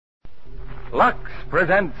Lux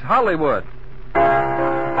presents Hollywood.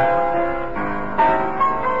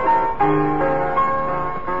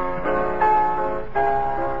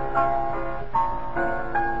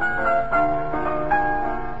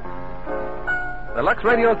 The Lux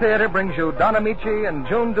Radio Theater brings you Don Amici and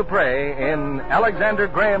June Dupre in Alexander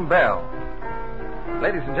Graham Bell.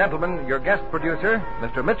 Ladies and gentlemen, your guest producer,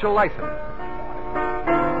 Mr. Mitchell Lyson.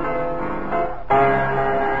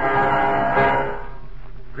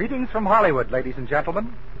 Greetings from Hollywood, ladies and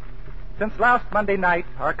gentlemen. Since last Monday night,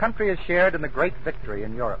 our country has shared in the great victory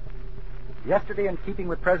in Europe. Yesterday, in keeping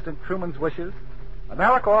with President Truman's wishes,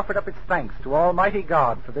 America offered up its thanks to Almighty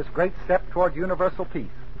God for this great step toward universal peace.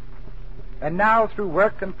 And now, through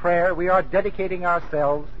work and prayer, we are dedicating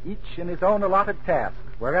ourselves, each in his own allotted task,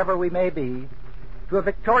 wherever we may be, to a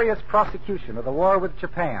victorious prosecution of the war with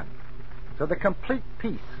Japan, so the complete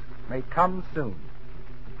peace may come soon.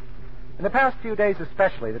 In the past few days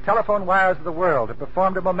especially, the telephone wires of the world have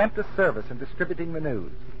performed a momentous service in distributing the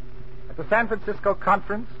news. At the San Francisco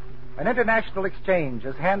conference, an international exchange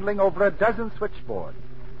is handling over a dozen switchboards,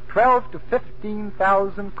 12 to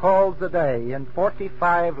 15,000 calls a day in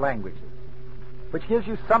 45 languages, which gives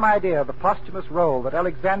you some idea of the posthumous role that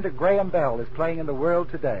Alexander Graham Bell is playing in the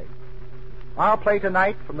world today. Our play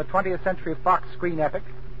tonight from the 20th Century Fox screen epic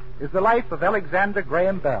is the life of Alexander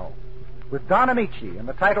Graham Bell, with Don Amici in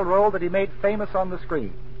the title role that he made famous on the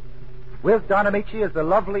screen. With Don Amici as the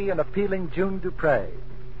lovely and appealing June Dupre,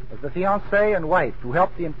 as the fiancée and wife who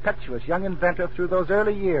helped the impetuous young inventor through those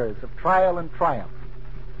early years of trial and triumph,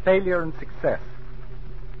 failure and success.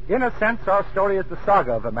 In a sense, our story is the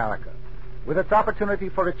saga of America, with its opportunity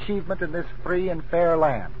for achievement in this free and fair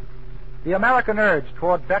land, the American urge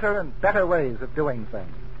toward better and better ways of doing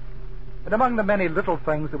things. And among the many little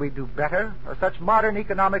things that we do better are such modern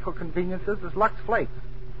economical conveniences as Lux Flakes.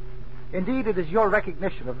 Indeed, it is your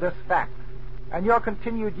recognition of this fact and your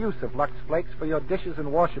continued use of Lux Flakes for your dishes and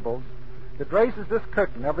washables that raises this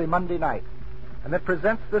curtain every Monday night, and that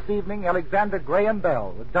presents this evening Alexander Graham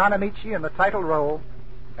Bell with Don Amici in the title role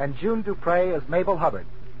and June Dupre as Mabel Hubbard.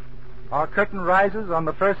 Our curtain rises on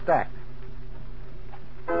the first act.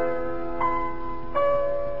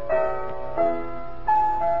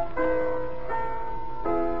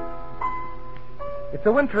 It's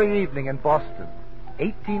a wintry evening in Boston,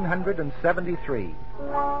 1873.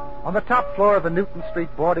 On the top floor of a Newton Street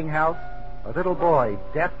boarding house, a little boy,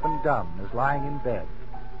 deaf and dumb, is lying in bed.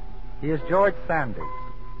 He is George Sanders.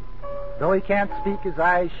 Though he can't speak, his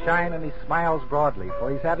eyes shine and he smiles broadly, for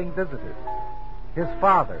he's having visitors. His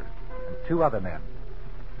father and two other men.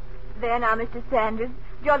 There now, Mr. Sanders.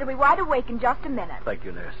 George will be wide awake in just a minute. Thank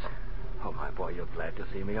you, nurse. Oh, my boy, you're glad to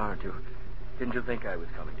see me, aren't you? Didn't you think I was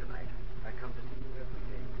coming tonight? I come to see you every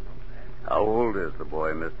day. You know that. How old is the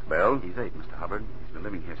boy, Mr. Bell? He's 8, Mr. Hubbard. He's been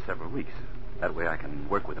living here several weeks. That way I can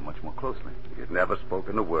work with him much more closely. He's never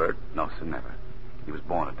spoken a word? No, sir, never. He was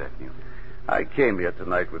born a deaf mute. I came here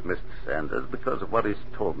tonight with Mr. Sanders because of what he's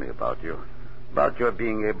told me about you. About your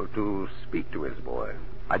being able to speak to his boy.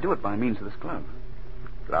 I do it by means of this glove.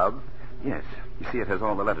 Glove? Yes. You see, it has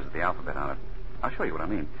all the letters of the alphabet on it. I'll show you what I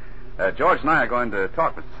mean. George and I are going to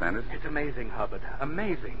talk, Mr. Sanders. It's amazing, Hubbard.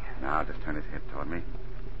 Amazing. Now, I'll just turn his head toward me.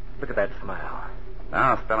 Look at that smile.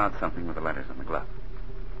 Now, I'll spell out something with the letters on the glove.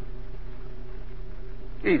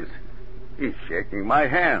 He's shaking my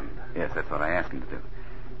hand. Yes, that's what I asked him to do.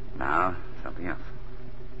 Now, something else.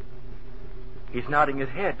 He's nodding his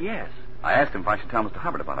head, yes. I asked him if I should tell Mr.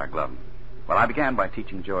 Hubbard about our glove. Well, I began by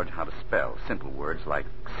teaching George how to spell simple words like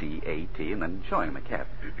C-A-T and then showing him a cat.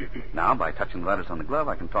 Now, by touching the letters on the glove,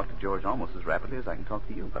 I can talk to George almost as rapidly as I can talk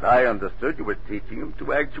to you. But I understood you were teaching him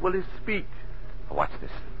to actually speak. Oh, watch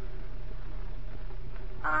this.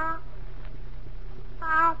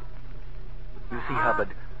 You see, Hubbard,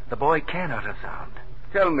 the boy can utter sound.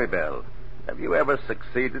 Tell me, Bell, have you ever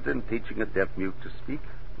succeeded in teaching a deaf mute to speak?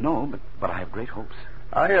 No, but I have great hopes.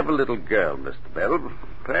 I have a little girl, Mr. Bell.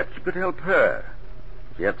 Perhaps you could help her.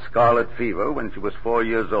 She had scarlet fever when she was 4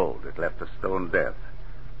 years old. It left her stone deaf.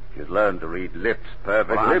 She's learned to read lips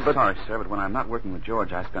perfectly, Well, I'm sorry, sir, but when I'm not working with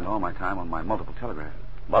George, I spend all my time on my multiple telegraph.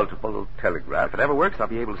 Multiple telegraph. If it ever works, I'll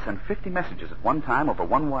be able to send 50 messages at one time over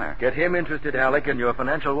one wire. Get him interested, Alec, and your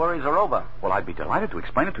financial worries are over. Well, I'd be delighted to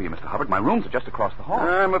explain it to you, Mr. Hubbard. My rooms are just across the hall.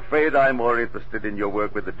 I'm afraid I'm more interested in your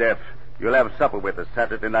work with the deaf. You'll have supper with us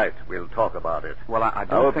Saturday night. We'll talk about it. Well, I I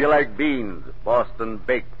don't hope think... you like beans, Boston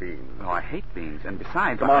baked beans. No, I hate beans, and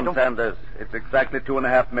besides... Come on, Sanders. It's exactly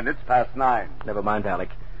 2.5 minutes past 9. Never mind,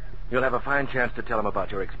 Alec. You'll have a fine chance to tell him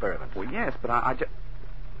about your experiment. Well, yes, but I just...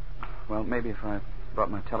 Well, maybe if I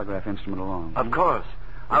brought my telegraph instrument along. Of course.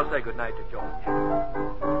 I'll say good night to George.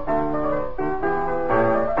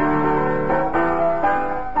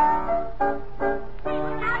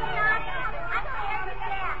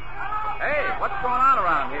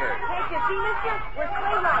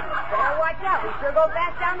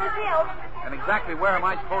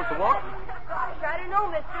 sidewalk? I don't know,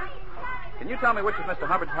 mister. Can you tell me which is Mr.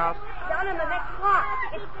 Hubbard's house? Down in the next block.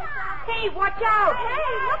 Hey, watch out.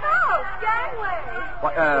 Hey, look out. Gangway.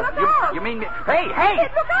 What, look out. you mean me? Hey! Hey,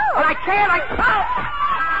 look out. Well, I can't.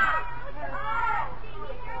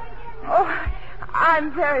 Oh,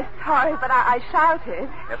 I'm very sorry, but I shouted.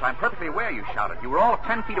 Yes, I'm perfectly aware you shouted. You were all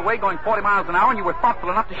 10 feet away going 40 miles an hour, and you were thoughtful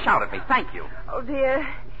enough to shout at me. Thank you. Oh, dear.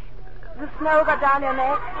 The snow got down your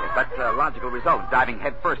neck? Yes, that's a logical result of diving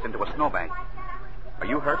headfirst into a snowbank. Are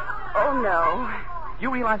you hurt? Oh, no. Do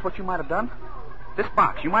you realize what you might have done? This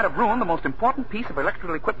box, you might have ruined the most important piece of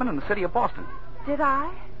electrical equipment in the city of Boston. Did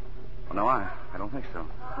I? Well, no, I don't think so.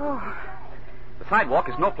 Oh. The sidewalk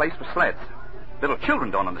is no place for sleds. Little children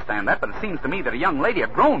don't understand that, but it seems to me that a young lady, a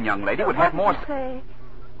grown young lady, would have more... What did you say?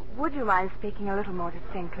 Would you mind speaking a little more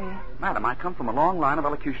distinctly? Madam, I come from a long line of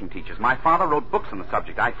elocution teachers. My father wrote books on the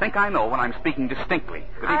subject. I think I know when I'm speaking distinctly.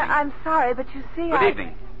 Good evening. I'm sorry, but you see, Good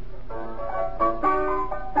evening.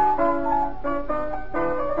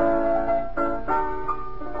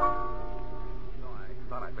 I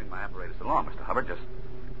thought I'd bring my apparatus along, Mr. Hubbard,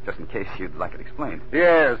 just in case you'd like it explained.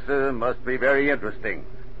 Yes, must be very interesting.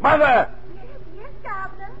 Mother! Yes,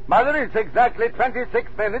 Governor. Mother, it's exactly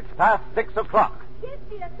 26 minutes past 6 o'clock. Yes,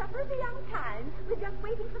 dear, supper's a young time. We're just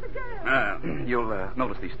waiting for the girls. You'll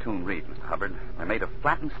notice these tune reeds, Mr. Hubbard. They're made of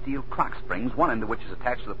flattened steel clock springs, one end of which is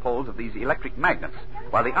attached to the poles of these electric magnets,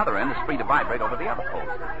 while the other end is free to vibrate over the other poles.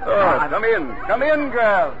 Oh, come in. Come in,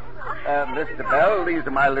 girls. Mr. Bell, these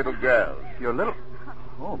are my little girls. Your little...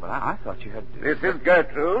 Oh, but I thought you had... This is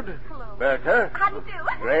Gertrude. Hello. Berta. How do you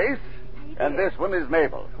do? Grace. And this one is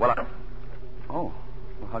Mabel. Well, Oh,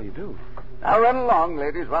 well, how do you do? Now run along,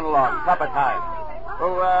 ladies, run along. Supper time.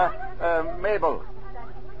 Oh, Mabel.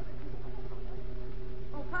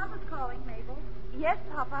 Oh, Papa's calling, Mabel. Yes,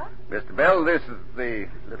 Papa. Mr. Bell, this is the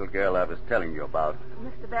little girl I was telling you about.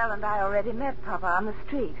 Mr. Bell and I already met Papa on the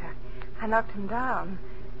street. I knocked him down.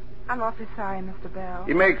 I'm awfully sorry, Mr. Bell.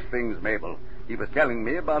 He makes things, Mabel. He was telling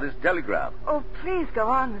me about his telegraph. Oh, please go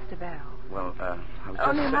on, Mr. Bell. Well, I was just...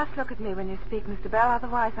 Only you must look at me when you speak, Mr. Bell,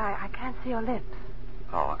 otherwise I can't see your lips.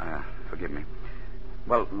 Oh, forgive me.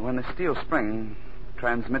 Well, when the steel spring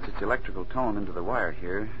transmits its electrical tone into the wire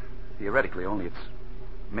here, theoretically only its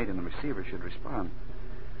mate in the receiver should respond.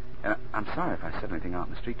 And I'm sorry if I said anything out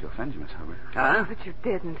in the street to offend you, Miss Hubbard. Huh? But you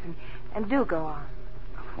didn't, and do go on.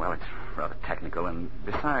 Well, it's rather technical, and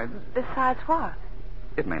besides... Besides what?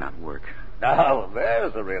 It may not work. Now,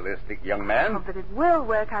 there's a realistic young man. Oh, but it will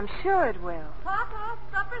work. I'm sure it will. Papa,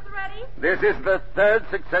 supper's ready. This is the third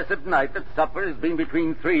successive night that supper has been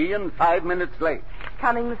between 3 and 5 minutes late.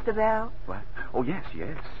 Coming, Mr. Bell? What? Oh, yes.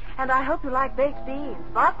 And I hope you like baked beans.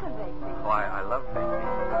 Lots of baked beans. Oh, I love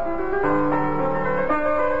baked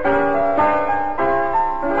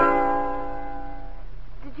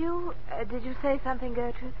Did you say something,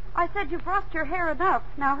 Gertrude? I said you've brushed your hair enough.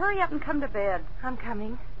 Now hurry up and come to bed. I'm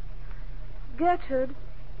coming. Gertrude,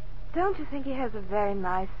 don't you think he has a very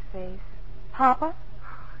nice face? Papa?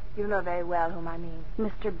 You know very well whom I mean.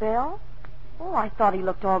 Mr. Bell? Oh, I thought he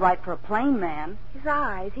looked all right for a plain man. His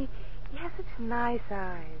eyes, he has such nice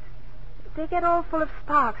eyes. They get all full of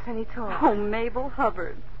sparks when he talks. Oh, Mabel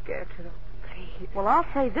Hubbard. Gertrude, please. Well, I'll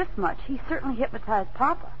say this much. He certainly hypnotized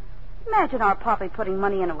Papa. Imagine our Papa putting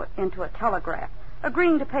money into a telegraph,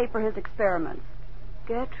 agreeing to pay for his experiments.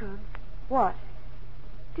 Gertrude, What?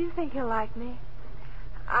 do you think he'll like me?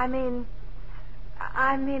 I mean,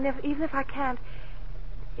 even if I can't,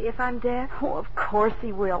 if I'm deaf, Oh, of course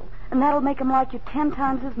he will. And that'll make him like you 10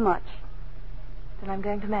 times as much. then I'm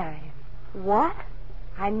going to marry him. What?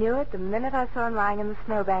 I knew it the minute I saw him lying in the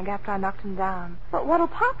snowbank after I knocked him down. But what'll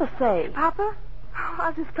Papa say? Papa? Oh,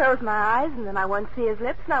 I'll just close my eyes, and then I won't see his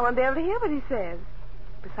lips, and I won't be able to hear what he says.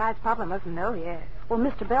 Besides, Papa mustn't know yet. Well,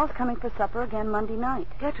 Mr. Bell's coming for supper again Monday night.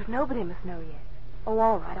 Gertrude, nobody must know yet. Oh,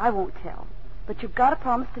 all right, I won't tell. But you've got to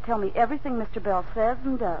promise to tell me everything Mr. Bell says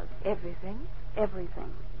and does. Everything?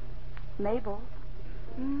 Everything. Mabel,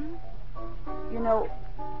 Hmm? you know,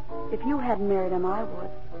 if you hadn't married him, I would.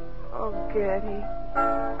 Oh, Gertie.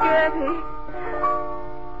 Gertie.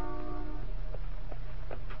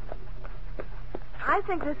 I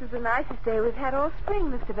think this is the nicest day we've had all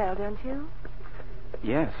spring, Mr. Bell, don't you?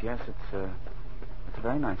 Yes, it's a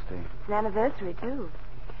very nice day. It's an anniversary, too.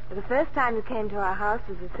 Well, the first time you came to our house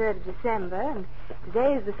was the 3rd of December, and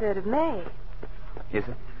today is the 3rd of May. Is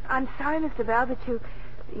it? I'm sorry, Mr. Bell, but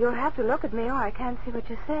you'll have to look at me or I can't see what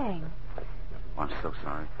you're saying. Oh, I'm so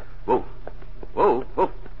sorry. Whoa.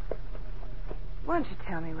 Whoa. Why don't you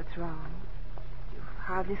tell me what's wrong? You've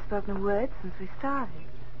hardly spoken a word since we started.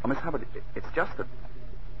 Oh, Miss Hubbard, it's just that...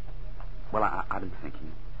 Well, I've been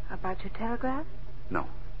thinking. About your telegraph? No.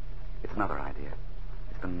 It's another idea.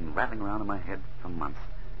 It's been rattling around in my head for months.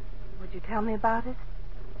 Would you tell me about it?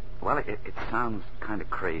 Well, it sounds kind of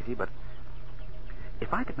crazy, but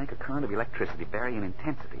if I could make a current of electricity vary in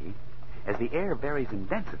intensity as the air varies in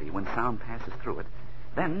density when sound passes through it,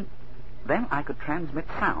 then I could transmit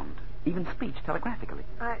sound, even speech, telegraphically.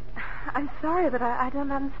 I'm sorry, but I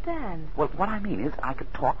don't understand. Well, what I mean is I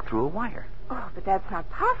could talk through a wire. Oh, but that's not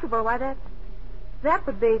possible. Why, that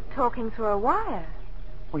would be talking through a wire.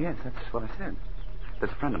 Well, yes, that's what I said.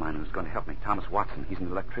 There's a friend of mine who's going to help me, Thomas Watson. He's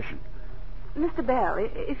an electrician. Mr. Bell,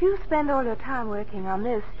 if you spend all your time working on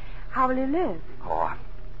this, how will you live? Oh,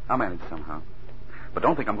 I'll manage somehow. But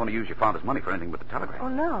don't think I'm going to use your father's money for anything but the telegraph. Oh,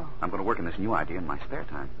 no. I'm going to work on this new idea in my spare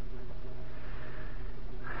time.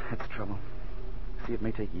 That's the trouble. See, it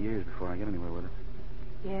may take years before I get anywhere with it.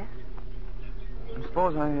 Yes? And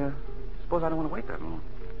suppose I don't want to wait that long.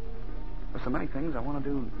 There's so many things I want to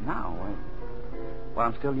do now while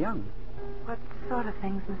I'm still young. What sort of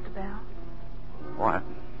things, Mr. Bell? What?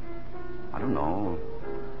 I don't know.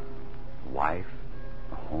 A wife,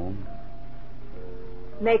 a home.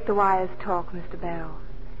 Make the wires talk, Mr. Bell.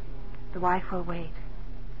 The wife will wait.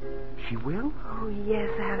 She will? Oh, yes,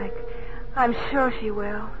 Alec. I'm sure she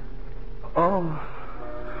will. Oh,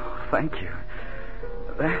 thank you.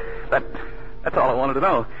 That's all I wanted to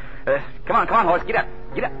know. Come on, horse. Get up.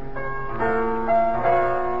 Get up.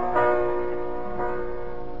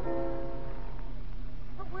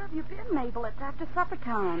 Well, where have you been, Mabel? It's after supper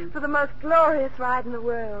time. For the most glorious ride in the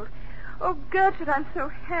world. Oh, Gertrude, I'm so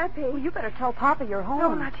happy. Well, you better tell Papa you're home.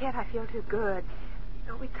 No, not yet. I feel too good.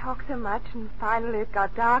 Oh, we talked so much, and finally it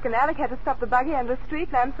got dark, and Alec had to stop the buggy under a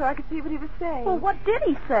street lamp so I could see what he was saying. Well, what did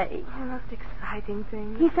he say? Oh, most exciting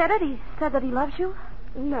thing. He said it? He said that he loves you?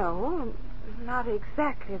 No, not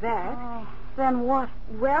exactly that. Oh, then what?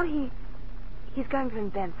 Well, he's going to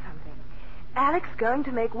invent something. Alec's going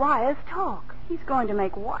to make wires talk. He's going to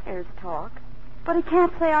make wires talk. But he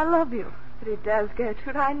can't say I love you. But he does,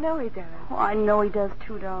 Gertrude. I know he does. Oh, I know he does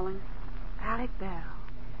too, darling. Alec Bell.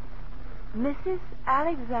 Mrs.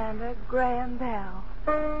 Alexander Graham Bell.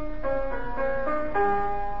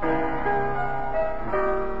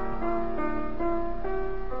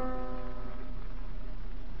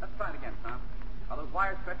 Let's try it again, Tom. Are those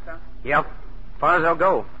wires stretched out? Yep. As far as they'll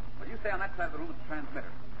go. Well, you stay on that side of the room with the transmitter.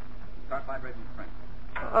 Start vibrating the spring.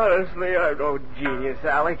 Honestly, I'm no genius,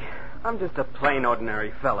 Alec. I'm just a plain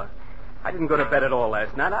ordinary fella. I didn't go to bed at all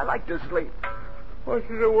last night. I like to sleep. What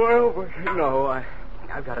in the world? But no,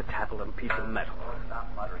 I've got to tackle them piece of metal. Oh, stop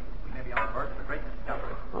muttering. We may be on the verge of a great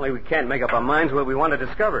discovery. Only we can't make up our minds what we want to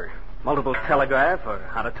discover. Multiple telegraph or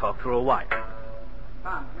how to talk through a wire. Tom,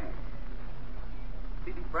 come here.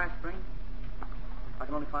 See these brass springs? I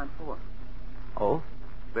can only find 4. Oh?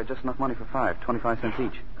 We had just enough money for 5, 25 cents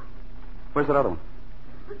each. Where's that other one?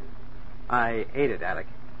 I ate it, Alec.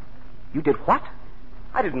 You did what?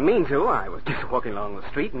 I didn't mean to. I was just walking along the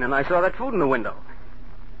street, and then I saw that food in the window.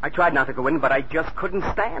 I tried not to go in, but I just couldn't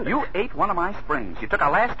stand it. You ate one of my springs. You took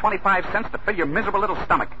our last 25 cents to fill your miserable little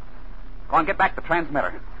stomach. Go on, get back the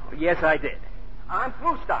transmitter. Yes, I did. I'm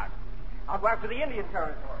through, Stark. I'll go after the Indian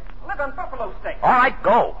territory. I live on buffalo steak. All right,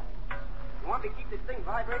 go. You want me to keep this thing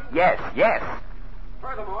vibrating? Yes.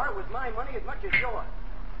 Furthermore, it was my money as much as yours.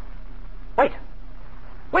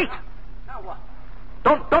 Wait. Now what?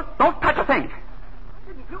 Don't touch a thing. I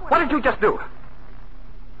didn't do it. What did you just do?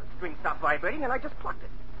 The string stopped vibrating, and I just plucked it.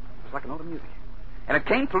 It was like a note of music. And it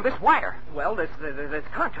came through this wire. Well, this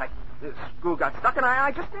contract. The screw got stuck, and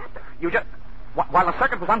I just snapped it. You just... While the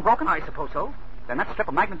circuit was unbroken? I suppose so. Then that strip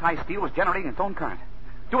of magnetized steel was generating its own current.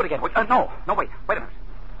 Do it again. Wait, no, wait a minute.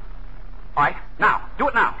 All right, now. Do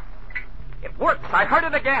it now. It works. I heard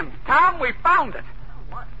it again. Tom, we found it.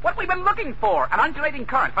 What we've been looking for. An undulating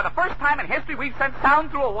current. For the first time in history, we've sent sound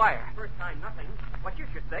through a wire. First time, nothing. What you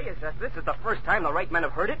should say is that this is the first time the right men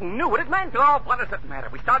have heard it and knew what it meant. Oh, what does it matter?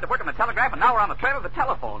 We started to work on the telegraph, and now we're on the trail of the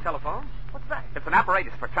telephone. Telephone? What's that? It's an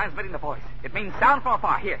apparatus for transmitting the voice. It means sound from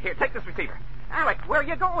afar. Here, take this receiver. Alec, where are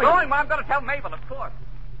you going? Going, I'm going to tell Mabel, of course.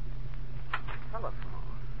 Telephone.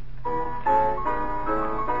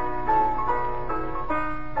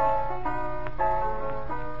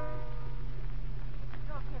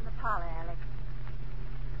 Talking in the parlor, Alec.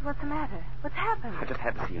 What's the matter? What's happened? I just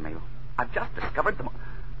had to see you, Mabel. I've just discovered the...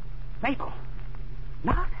 Mabel.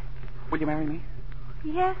 Now, will you marry me?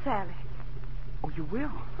 Yes, Alec. Oh, you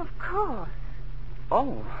will? Of course.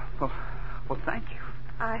 Oh, well, thank you.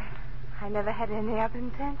 I never had any other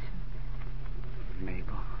intention.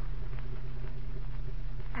 Mabel.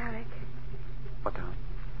 Alec, What now?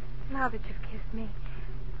 now that you've kissed me,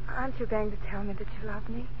 aren't you going to tell me that you love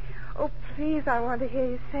me? Oh, please, I want to hear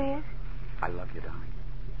you say it. I love you, darling.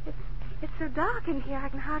 so dark in here I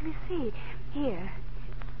can hardly see. Here,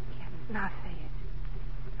 now say it.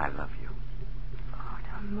 I love you. Oh,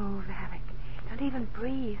 don't move, Alec. Don't even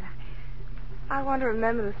breathe. I want to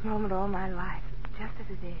remember this moment all my life, just as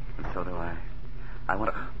it is. And so do I. I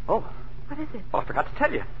want to... Oh. What is it? Oh, I forgot to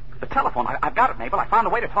tell you. The telephone. I've got it, Mabel. I found a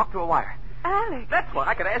way to talk through a wire. Alec. That's why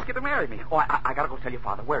I could ask you to marry me. Oh, I got to go tell your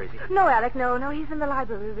father. Where is he? No, Alec, no. He's in the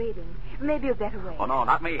library reading. Maybe you'd better wait. Oh, no,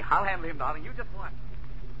 not me. I'll handle him, darling. You just watch.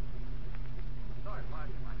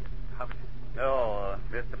 Oh,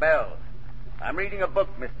 Mr. Bell. I'm reading a book,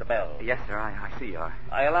 Mr. Bell. Yes, sir. I see you are.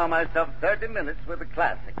 I allow myself 30 minutes with the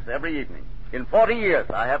classics every evening. In 40 years,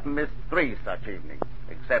 I haven't missed 3 such evenings,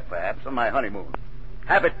 except perhaps on my honeymoon.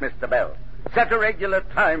 Have it, Mr. Bell. Set a regular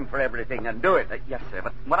time for everything and do it. Yes, sir,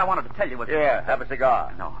 but what I wanted to tell you was... Here, have a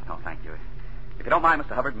cigar. No, thank you. If you don't mind,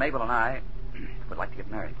 Mr. Hubbard, Mabel and I would like to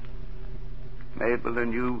get married. Mabel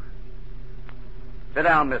and you... Sit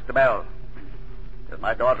down, Mr. Bell. Has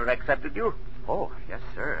my daughter accepted you? Oh, yes,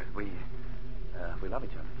 sir. We love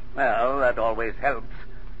each other. Well, that always helps.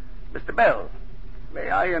 Mr. Bell, may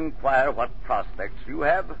I inquire what prospects you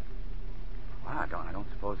have? Well, I don't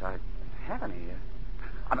suppose I have any.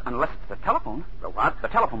 Unless it's the telephone. The what? The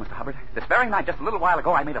telephone, Mr. Hubbard. This very night, just a little while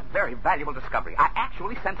ago, I made a very valuable discovery. I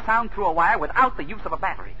actually sent sound through a wire without the use of a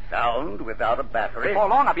battery. Sound without a battery? Before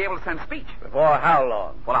long, I'll be able to send speech. Before how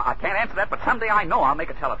long? Well, I can't answer that, but someday I know I'll make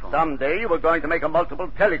a telephone. Someday you were going to make a multiple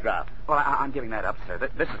telegraph. Well, I'm giving that up, sir.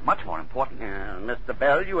 This is much more important. Yeah, Mr.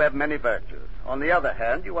 Bell, you have many virtues. On the other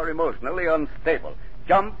hand, you are emotionally unstable.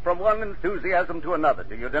 Jump from one enthusiasm to another.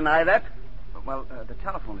 Do you deny that? Well, the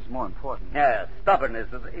telephone is more important. Yes, stubbornness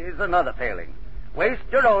is another failing. Waste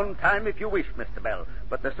your own time if you wish, Mr. Bell.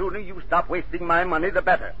 But the sooner you stop wasting my money, the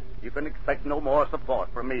better. You can expect no more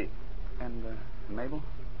support from me. And, Mabel?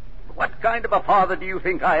 What kind of a father do you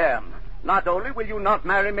think I am? Not only will you not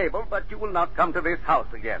marry Mabel, but you will not come to this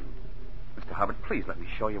house again. Mr. Hubbard, please let me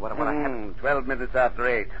show you what I have. 12 minutes after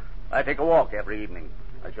 8. I take a walk every evening.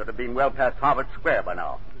 I should have been well past Harvard Square by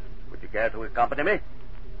now. Would you care to accompany me?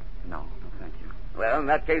 No, thank you. Well, in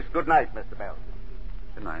that case, good night, Mr. Bell.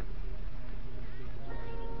 Good night.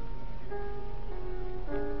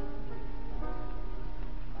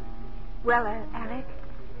 Well, Alec?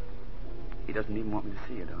 He doesn't even want me to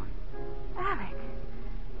see you, darling. Alec?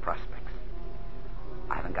 Prospects.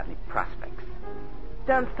 I haven't got any prospects.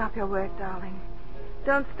 Don't stop your work, darling.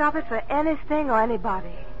 Don't stop it for anything or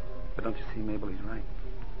anybody. But don't you see, Mabel, he's right.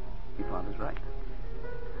 Your father's right.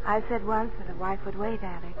 I said once that a wife would wait,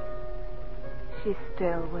 Alec. She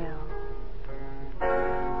still will.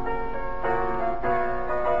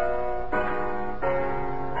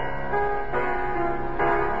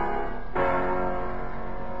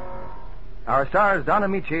 Our stars Don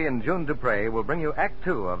Amici and June Dupre will bring you Act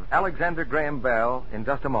 2 of Alexander Graham Bell in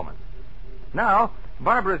just a moment. Now,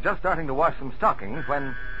 Barbara's just starting to wash some stockings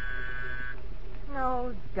when...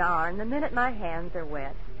 Oh, darn. The minute my hands are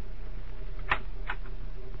wet.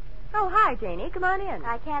 Oh, hi, Janie. Come on in.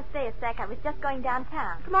 I can't stay a sec. I was just going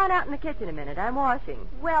downtown. Come on out in the kitchen a minute. I'm washing.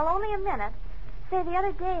 Well, only a minute. Say, the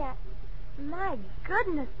other day, my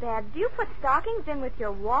goodness, Dad, do you put stockings in with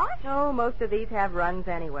your wash? Oh, most of these have runs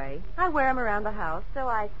anyway. I wear them around the house. So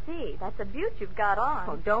I see. That's a beaut you've got on.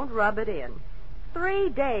 Oh, don't rub it in. 3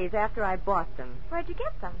 days after I bought them. Where'd you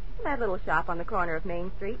get them? That little shop on the corner of Main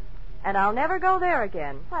Street. And I'll never go there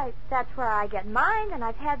again. Why, that's where I get mine, and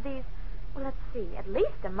I've had these, well, let's see, at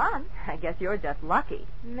least a month. I guess you're just lucky.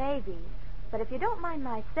 Maybe. But if you don't mind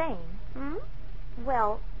my saying... Hmm?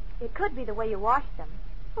 Well, it could be the way you wash them.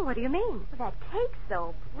 Well, what do you mean? That cake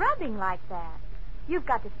soap, rubbing like that. You've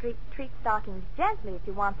got to treat stockings gently if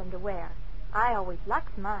you want them to wear. I always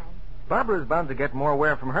Lux mine. Barbara's bound to get more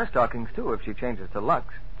wear from her stockings, too, if she changes to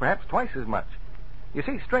Lux. Perhaps twice as much. You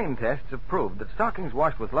see, strain tests have proved that stockings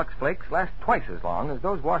washed with Lux Flakes last twice as long as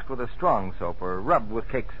those washed with a strong soap or rubbed with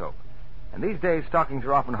cake soap. And these days, stockings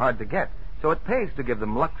are often hard to get, so it pays to give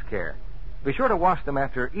them Lux care. Be sure to wash them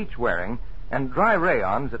after each wearing and dry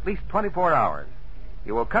rayons at least 24 hours.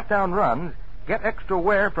 You will cut down runs, get extra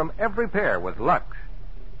wear from every pair with Lux.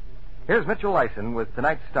 Here's Mitchell Lyson with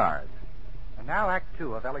tonight's stars. And now Act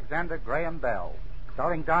 2 of Alexander Graham Bell,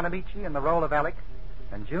 starring Don Amici in the role of Alec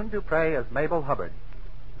and June Dupre as Mabel Hubbard.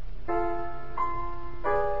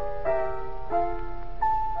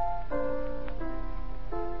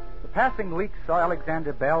 The passing weeks saw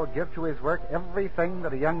Alexander Bell give to his work everything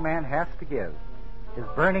that a young man has to give. His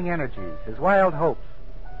burning energies, his wild hopes,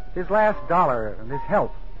 his last dollar, and his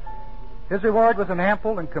health. His reward was an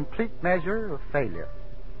ample and complete measure of failure.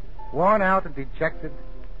 Worn out and dejected,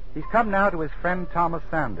 he's come now to his friend Thomas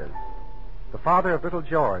Sanders, the father of little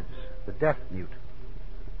George, the deaf mute.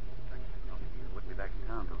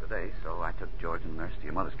 George and nurse to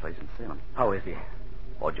your mother's place in Salem. How is he?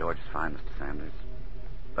 Oh, George is fine, Mr. Sanders.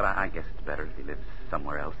 But I guess it's better if he lives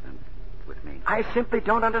somewhere else than with me. I simply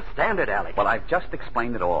don't understand it, Alec. Well, I've just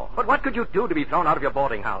explained it all. But what could you do to be thrown out of your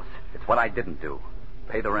boarding house? It's what I didn't do.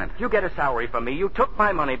 Pay the rent. You get a salary from me. You took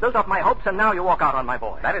my money, built up my hopes, and now you walk out on my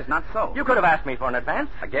boy. That is not so. You could have asked me for an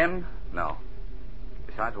advance. Again? No.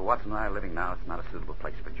 Besides, where Watson and I are living now, it's not a suitable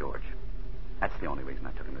place for George. That's the only reason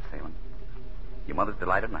I took him to Salem. Your mother's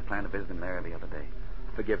delighted, and I plan to visit him there every other day.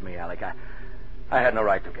 Forgive me, Alec. I had no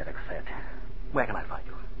right to get upset. Where can I find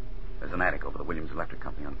you? There's an attic over the Williams Electric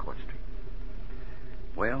Company on Court Street.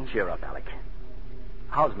 Well, Cheer up, Alec.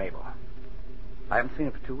 How's Mabel? I haven't seen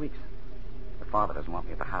her for 2 weeks. Her father doesn't want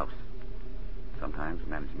me at the house. Sometimes we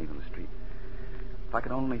manage to meet on the street. If I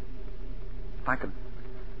could...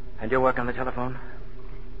 And your work on the telephone?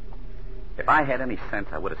 If I had any sense,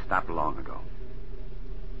 I would have stopped long ago.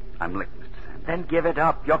 I'm licked, Mr. Sanders. Then give it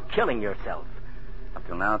up. You're killing yourself. Up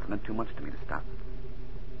till now, it's meant too much to me to stop.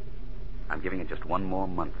 I'm giving it just one more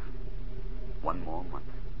month. One more month.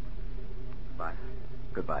 Goodbye.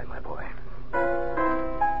 Goodbye, my boy.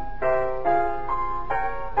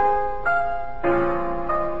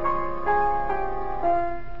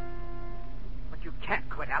 But you can't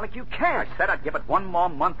quit, Alec. You can't. I said I'd give it one more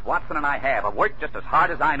month. Watson and I have. I've worked just as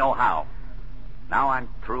hard as I know how. Now I'm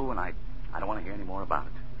through, and I don't want to hear any more about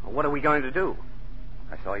it. Well, what are we going to do?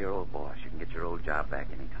 I saw your old boss. You can get your old job back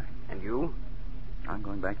anytime. And you? I'm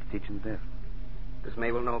going back to teaching the deaf. Does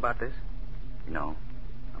Mabel know about this? No.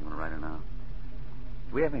 I'm going to write her now.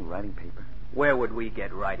 Do we have any writing paper? Where would we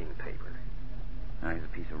get writing paper? Here's a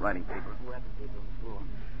piece of writing paper. I'll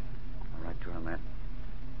write to her on that.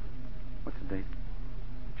 What's the date?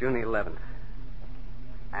 June 11th.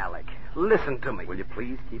 Alec, listen to me. Will you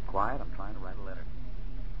please keep quiet? I'm trying to write a letter.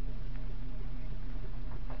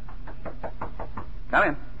 Come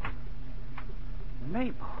in.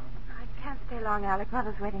 Mabel. I can't stay long, Alec.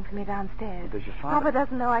 Mother's waiting for me downstairs. Does your father... Papa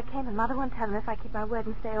doesn't know I came, and Mother won't tell him if I keep my word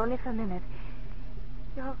and stay only for a minute.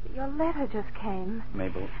 Your letter just came.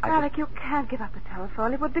 Mabel, Alec, you can't give up the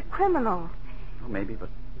telephone. It would be criminal. Oh, maybe, but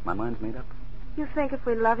my mind's made up. You think if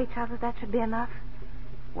we love each other, that should be enough?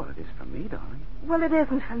 Well, it is for me, darling. Well, it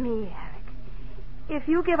isn't for me, Alec. If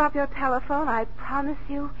you give up your telephone, I promise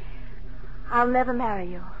you, I'll never marry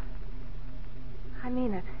you. I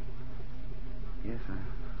mean it. Yes,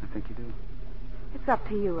 I think you do. It's up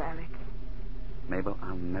to you, Alec. Mabel,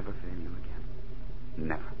 I'll never fail you again.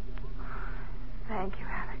 Never. Thank you,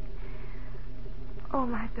 Alec. Oh,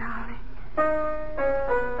 my darling.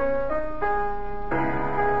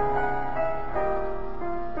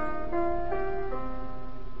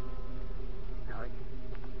 Alec,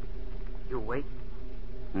 you awake?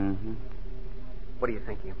 Mm-hmm. What are you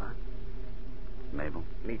thinking about? Mabel?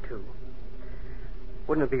 Me, too.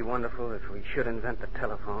 Wouldn't it be wonderful if we should invent the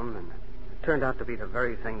telephone and it turned out to be the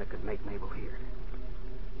very thing that could make Mabel hear?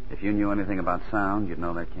 If you knew anything about sound, you'd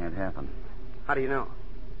know that can't happen. How do you know?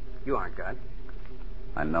 You aren't God.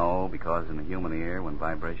 I know because in the human ear, when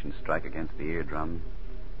vibrations strike against the eardrum,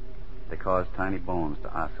 they cause tiny bones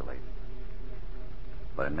to oscillate.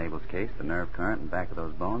 But in Mabel's case, the nerve current in back of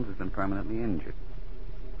those bones has been permanently injured.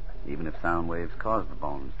 Even if sound waves cause the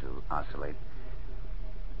bones to oscillate.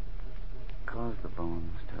 Cause the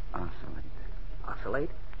bones to oscillate. Oscillate?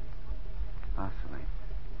 Oscillate.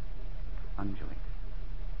 Undulate.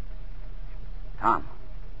 Tom.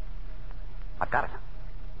 I've got it.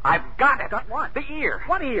 I've got it. Got what? The ear.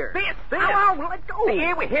 What ear? This. Ow, let go. The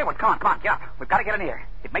ear. We're here. Come on, get up. We've got to get an ear.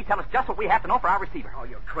 It may tell us just what we have to know for our receiver. Oh,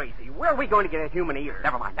 you're crazy. Where are we going to get a human ear?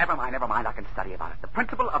 Never mind. I can study about it. The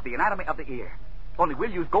principle of the anatomy of the ear. Only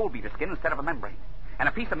we'll use gold beater skin instead of a membrane. And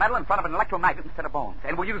a piece of metal in front of an electromagnet instead of bones.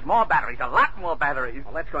 And we'll use more batteries, a lot more batteries.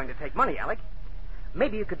 Well, that's going to take money, Alec.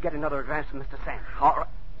 Maybe you could get another advance from Mr. Sanders. All right.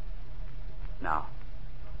 No.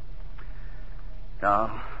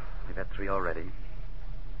 No. We've had 3 already.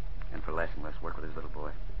 And for less and less work with his little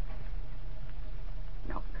boy.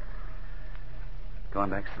 No. Going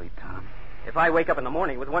back to sleep, Tom. If I wake up in the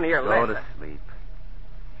morning with one ear Go less... to sleep.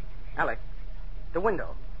 Alec, the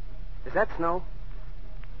window. Does that snow?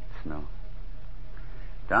 Snow.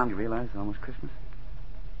 Tom, you realize it's almost Christmas?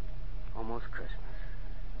 Almost Christmas.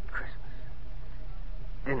 Christmas.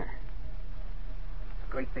 Dinner.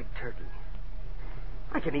 A great big turkey.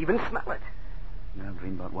 I can even smell it. Yeah, I'll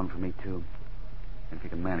dream about one for me, too. And if you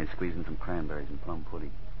can manage squeezing some cranberries and plum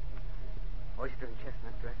pudding. Oyster and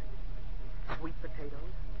chestnut dressing. Sweet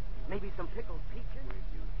potatoes. Maybe some pickled peaches.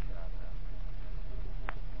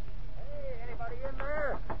 Hey, anybody in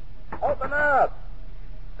there? Open up.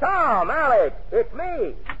 Tom, Alec, it's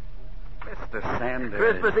me. Mr. Sanders. Sanders.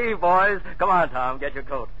 Christmas Eve, boys. Come on, Tom. Get your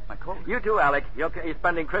coat. My coat? You too, Alec. You're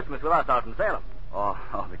spending Christmas with us out in Salem. Oh,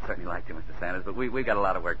 we'd certainly like to, Mr. Sanders, but we got a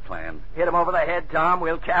lot of work planned. Hit him over the head, Tom.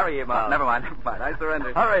 We'll carry him out. Never mind. I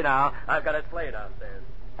surrender. Hurry now. I've got a sleigh downstairs.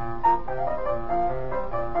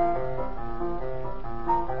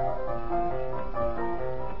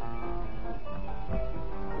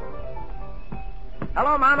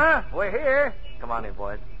 Hello, Mama. We're here. Come on in,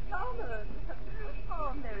 boys. Thomas.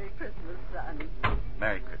 Oh, Merry Christmas, son.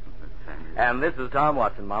 Merry Christmas, Mr. Sanders. And this is Tom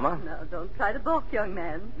Watson, Mama. Now, don't try to balk, young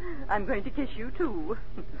man. I'm going to kiss you, too.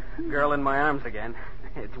 Girl in my arms again.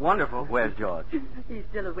 It's wonderful. Where's George? He's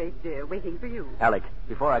still awake, dear, waiting for you. Alec,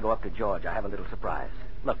 before I go up to George, I have a little surprise.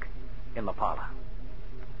 Look, in the parlor.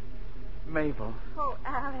 Mabel. Oh,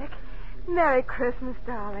 Alec. Merry Christmas,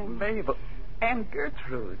 darling. Mabel. And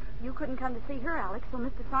Gertrude. You couldn't come to see her, Alex, so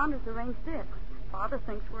Mr. Saunders arranged this. Father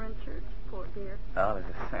thinks we're in church, poor dear. Oh, there's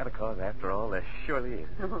a Santa Claus after all. There surely is.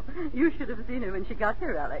 Oh, you should have seen her when she got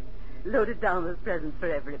here, Alex. Loaded down with presents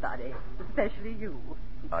for everybody, especially you.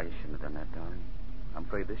 Oh, you shouldn't have done that, darling. I'm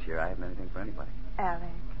afraid this year I haven't anything for anybody. Alec.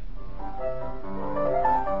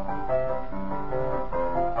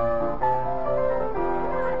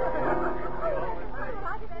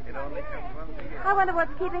 I wonder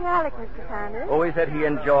what's keeping Alec, Mr. Sanders. Oh, he said he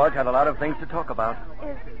and George had a lot of things to talk about.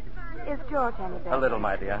 Is George any better? A little,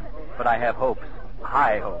 my dear. But I have hopes.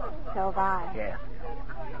 High hopes. So have I. Yes.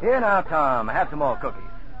 Here now, Tom. Have some more cookies.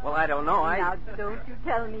 Well, I don't know. Now, don't you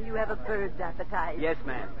tell me you have a bird's appetite. Yes,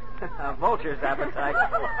 ma'am. A vulture's appetite.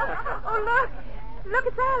 Oh, look. Look,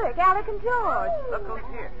 it's Alec. Alec and George. Look who's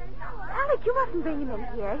here. Alec, you mustn't bring him in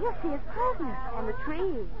here. He'll see his presents and the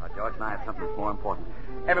tree. Oh, George and I have something that's more important.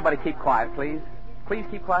 Everybody keep quiet, please. Please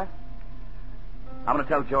keep quiet. I'm going to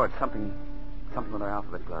tell George something with our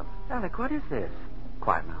alphabet glove. Alec, what is this?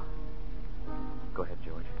 Quiet now. Go ahead,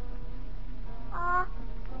 George.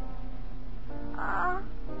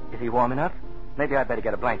 Is he warm enough? Maybe I'd better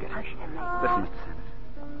get a blanket. Listen, Mr. Sanders.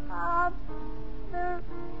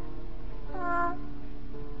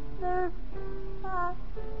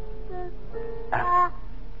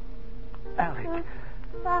 Alec.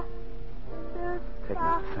 Take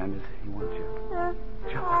Mr. Sanders. He wants you.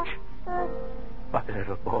 George. My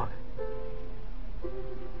little boy.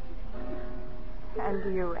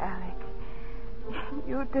 And you, Alec.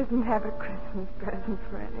 You didn't have a Christmas present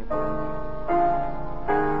for anyone.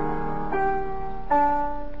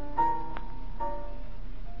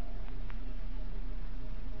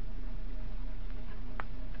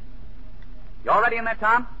 You all ready in there,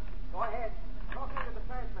 Tom? Go ahead. Talk into the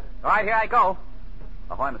transmitter. All right, here I go.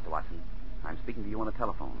 Ahoy, Mr. Watson. I'm speaking to you on the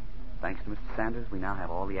telephone. Thanks to Mr. Sanders, we now have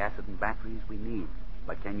all the acid and batteries we need.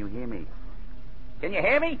 But can you hear me? Can you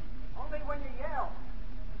hear me? Only when you yell.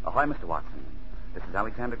 Ahoy, Mr. Watson. This is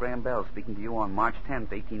Alexander Graham Bell speaking to you on March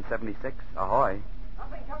 10th, 1876. Ahoy.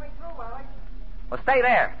 Nothing coming through, Alex. Well, stay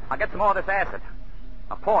there. I'll get some more of this acid.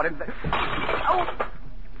 I'll pour it into the... Oh!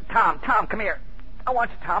 Tom, come here. I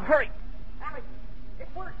want you, Tom. Hurry. Alex, it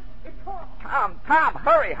worked. It talked. Tom,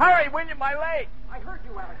 hurry, will you, my leg. I heard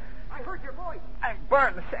you, Alex. I heard your voice. I'm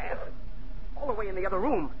burned, this acid. All the way in the other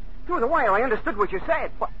room. Through the wire, I understood what you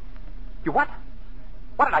said. What? You what?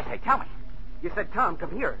 What did I say? Tell me. You said, Tom,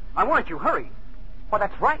 come here. I want you. Hurry. Well,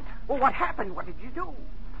 that's right. Well, what happened? What did you do?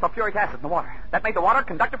 Sulfuric acid in the water. That made the water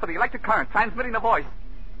conductor for the electric current, transmitting the voice.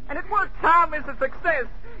 And it worked. Tom is a success.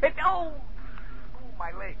 Oh,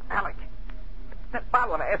 my leg. Alec, That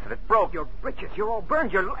bottle of acid, it broke. your britches. You're all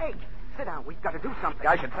burned. Your leg. Sit down. We've got to do something.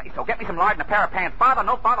 I should say so. Get me some lard and a pair of pants. Father,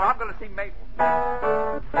 no father, I'm going to see Mabel.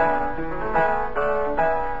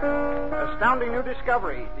 Astounding new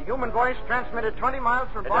discovery. The human voice transmitted 20 miles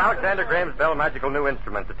from It's Boston. Alexander Graham's Bell magical new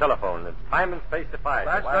instrument, the telephone. It's time and space defied.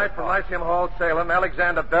 Last night from Lyceum Hall, Salem,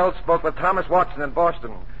 Alexander Bell spoke with Thomas Watson in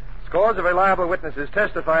Boston. Scores of reliable witnesses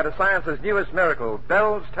testify to science's newest miracle,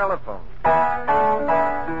 Bell's telephone.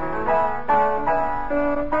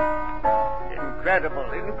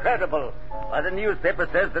 Incredible. Why, the newspaper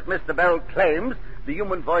says that Mr. Bell claims the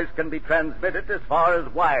human voice can be transmitted as far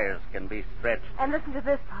as wires can be stretched. And listen to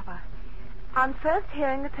this, Papa. On first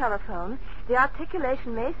hearing the telephone, the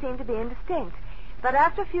articulation may seem to be indistinct. But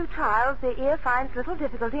after a few trials, the ear finds little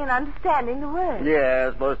difficulty in understanding the words.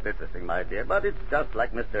 Yes, most interesting, my dear, but it's just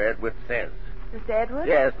like Mr. Edwards says. Mr. Edwards?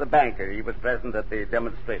 Yes, the banker. He was present at the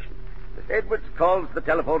demonstration. Mr. Edwards calls the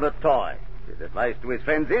telephone a toy. His advice to his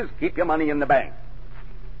friends is keep your money in the bank.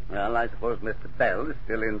 Well, I suppose Mr. Bell is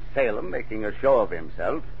still in Salem making a show of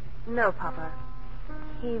himself. No, Papa.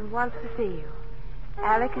 He wants to see you.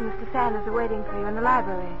 Alec and Mr. Sanders are waiting for you in the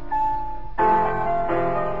library.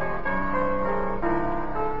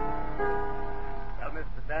 Well,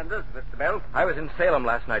 Mr. Sanders, Sanders, Mr. Bell? I was in Salem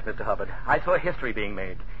last night, Mr. Hubbard. I saw history being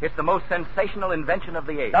made. It's the most sensational invention of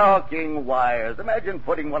the age. Talking wires. Imagine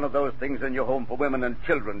putting one of those things in your home for women and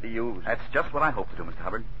children to use. That's just what I hope to do, Mr.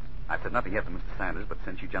 Hubbard. I've said nothing yet to Mr. Sanders, but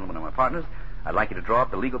since you gentlemen are my partners, I'd like you to draw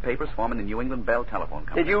up the legal papers forming the New England Bell Telephone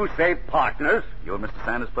Company. Did you say partners? You and Mr.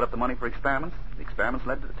 Sanders put up the money for experiments. The experiments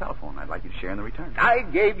led to the telephone. I'd like you to share in the return. I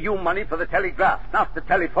gave you money for the telegraph, not the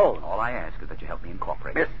telephone. All I ask is that you help me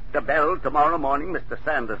incorporate it. Mr. Bell, tomorrow morning, Mr.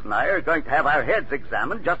 Sanders and I are going to have our heads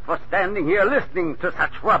examined just for standing here listening to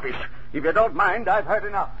such rubbish. If you don't mind, I've heard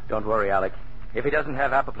enough. Don't worry, Alec. If he doesn't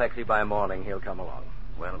have apoplexy by morning, he'll come along.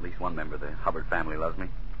 Well, at least one member of the Hubbard family loves me.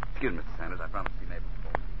 Excuse me, Mr. Sanders. I promised to see Mabel.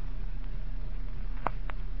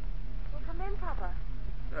 Well, come in, Papa.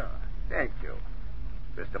 Oh, thank you.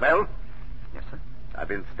 Mr. Bell? Yes, sir? I've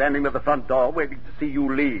been standing at the front door waiting to see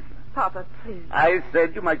you leave. Papa, please. I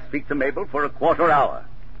said you might speak to Mabel for a quarter hour.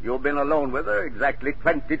 You've been alone with her exactly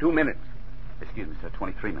 22 minutes. Excuse me, sir.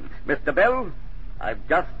 23 minutes. Mr. Bell, I've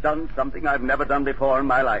just done something I've never done before in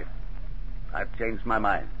my life. I've changed my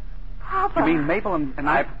mind. Papa. You mean Mabel and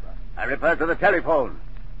I refer to the telephone.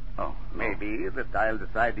 Oh. Maybe that I'll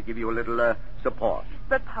decide to give you a little support.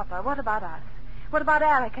 But, Papa, what about us? What about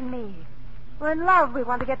Alec and me? We're in love. We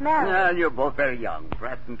want to get married. You're both very young.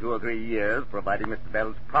 Perhaps in 2 or 3 years, providing Mr.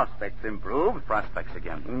 Bell's prospects improve. Prospects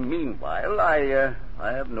again. Meanwhile, I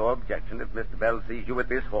have no objection if Mr. Bell sees you at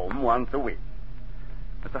this home once a week.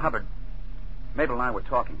 Mr. Hubbard, Mabel and I were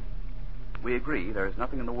talking. We agree there is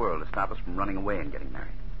nothing in the world to stop us from running away and getting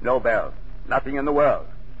married. No, Bell. Nothing in the world.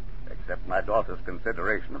 Except my daughter's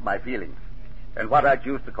consideration of my feelings. And what I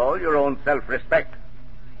choose to call your own self-respect.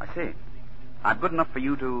 I see. I'm good enough for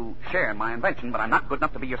you to share in my invention, but I'm not good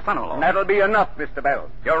enough to be your son-in-law. That'll be enough, Mr. Bell.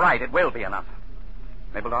 You're right. It will be enough.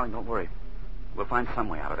 Mabel, darling, don't worry. We'll find some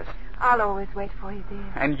way out of this. I'll always wait for you,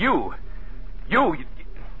 dear. And you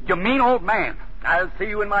mean old man. I'll see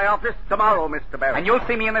you in my office tomorrow, Mr. Bell. And you'll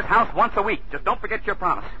see me in this house once a week. Just don't forget your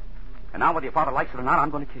promise. And now, whether your father likes it or not, I'm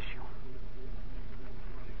going to kiss you.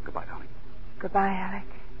 Goodbye, darling. Goodbye, Alec.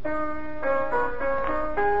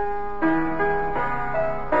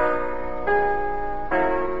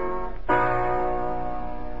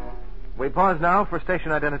 We pause now for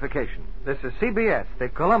station identification. This is CBS, the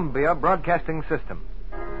Columbia Broadcasting System.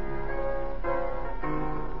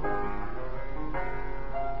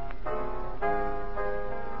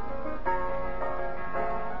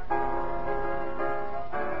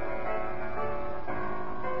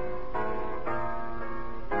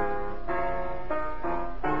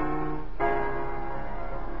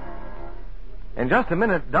 In just a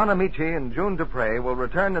minute, Don Amici and June Dupre will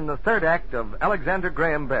return in the third act of Alexander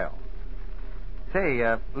Graham Bell. Say,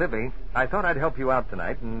 Libby, I thought I'd help you out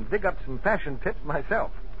tonight and dig up some fashion tips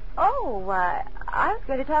myself. Oh, I was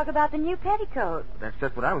going to talk about the new petticoat. That's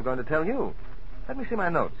just what I was going to tell you. Let me see my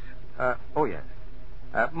notes. Oh, yes.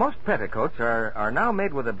 Most petticoats are now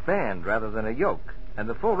made with a band rather than a yoke, and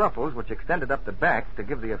the full ruffles, which extended up the back to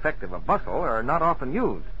give the effect of a bustle, are not often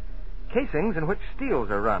used. Casings in which steels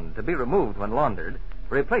are run to be removed when laundered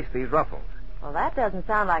replace these ruffles. Well, that doesn't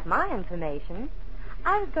sound like my information.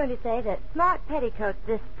 I was going to say that smart petticoats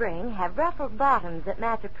this spring have ruffled bottoms that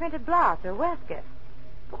match a printed blouse or waistcoat.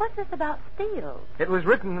 But what's this about steels? It was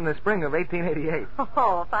written in the spring of 1888.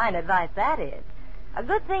 Oh, fine advice that is. A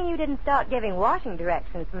good thing you didn't start giving washing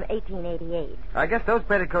directions from 1888. I guess those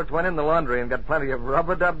petticoats went in the laundry and got plenty of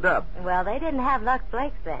rub-a-dub-dub. Well, they didn't have Lux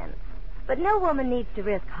Flakes then. But no woman needs to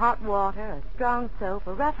risk hot water or strong soap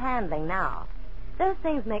or rough handling now. Those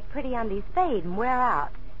things make pretty undies fade and wear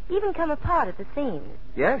out, even come apart at the seams.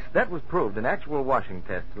 Yes, that was proved in actual washing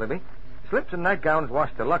tests, Libby. Slips and nightgowns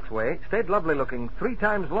washed the Lux way stayed lovely looking 3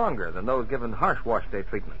 times longer than those given harsh wash day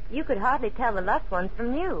treatment. You could hardly tell the Lux ones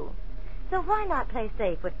from new. So why not play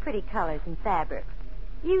safe with pretty colors and fabrics?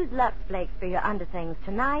 Use Lux Flakes for your underthings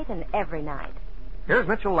tonight and every night. Here's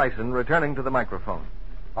Mitchell Lyson returning to the microphone.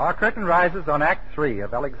 Our curtain rises on Act 3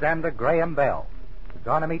 of Alexander Graham Bell.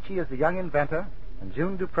 Don Amici is the young inventor, and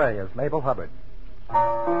June Dupre as Mabel Hubbard.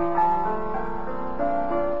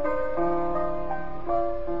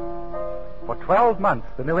 For 12 months,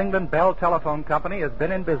 the New England Bell Telephone Company has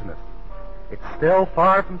been in business. It's still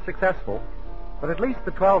far from successful, but at least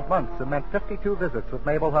the 12 months have meant 52 visits with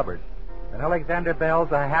Mabel Hubbard, and Alexander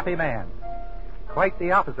Bell's a happy man. Quite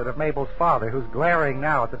the opposite of Mabel's father, who's glaring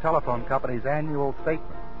now at the telephone company's annual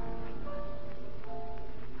statement.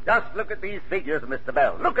 Just look at these figures, Mr.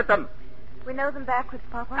 Bell. Look at them. We know them backwards,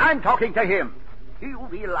 Papa. I'm talking to him. Do you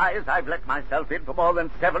realize I've let myself in for more than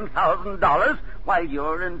 $7,000 while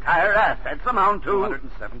your entire assets amount to...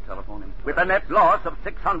 207 telephone installations. With a net loss of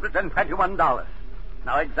 $621.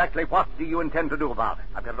 Now, exactly what do you intend to do about it?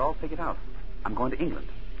 I've got it all figured out. I'm going to England.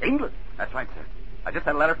 England? That's right, sir. I just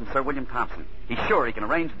had a letter from Sir William Thompson. He's sure he can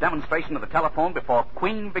arrange a demonstration of the telephone before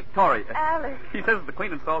Queen Victoria. Alex. He says if the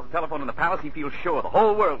Queen installs the telephone in the palace, he feels sure the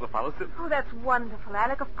whole world will follow suit. Oh, that's wonderful,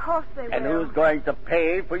 Alec. Of course they will. And who's going to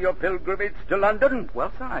pay for your pilgrimage to London?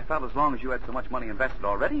 Well, sir, I felt as long as you had so much money invested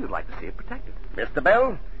already, you'd like to see it protected. Mr.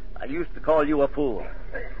 Bell, I used to call you a fool.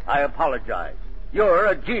 I apologize. You're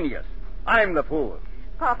a genius. I'm the fool.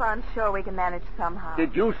 Papa, I'm sure we can manage somehow.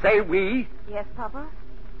 Did you say we? Yes, Papa.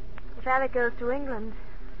 If Alec goes to England,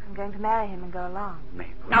 I'm going to marry him and go along.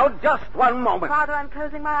 Mabel. Now, just one moment. Father, I'm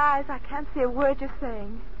closing my eyes. I can't see a word you're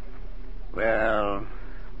saying. Well,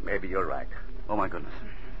 maybe you're right. Oh, my goodness.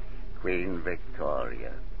 Queen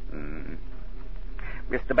Victoria.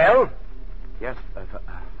 Mr. Bell? Yes,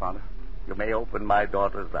 Father? You may open my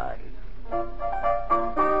daughter's eyes.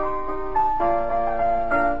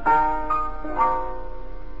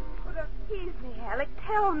 Excuse me, Alec.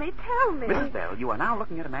 Tell me. Mrs. Bell, you are now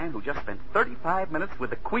looking at a man who just spent 35 minutes with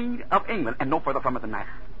the Queen of England, and no further from it than that.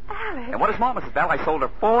 Alec. And what is more, Mrs. Bell, I sold her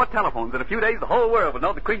 4 telephones. In a few days, the whole world will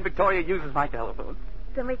know that Queen Victoria uses my telephone.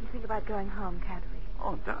 Then we can think about going home, can't we?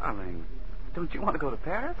 Oh, darling. Don't you want to go to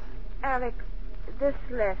Paris? Alex, this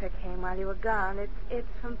letter came while you were gone. It's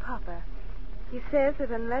from Papa. He says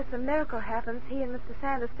that unless a miracle happens, he and Mr.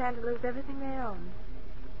 Sanders stand to lose everything they own.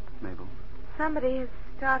 Mabel? Somebody has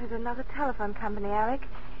started another telephone company, Alec.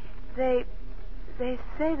 They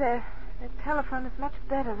say their telephone is much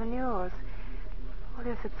better than yours. All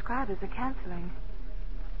their subscribers are canceling.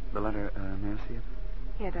 The letter, may I see it?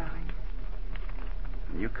 Here, darling.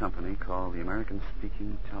 A new company called the American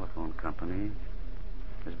Speaking Telephone Company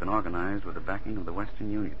has been organized with the backing of the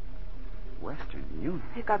Western Union. Western Union?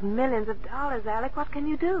 They've got millions of dollars, Alec. What can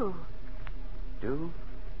you do? Do?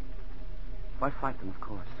 Why, fight them, of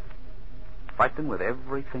course. Fight them with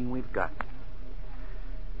everything we've got.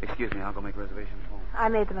 Excuse me, I'll go make reservations home. I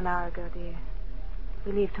made them an hour ago, dear.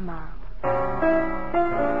 We leave tomorrow. I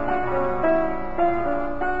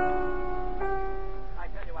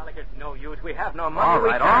tell you, Alec, it's no use. We have no money. All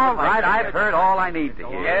right. I've heard all I need to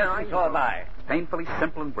hear. Yes, and so have I. It's painfully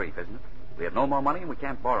simple and brief, isn't it? We have no more money and we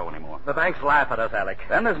can't borrow anymore. The banks laugh at us, Alec.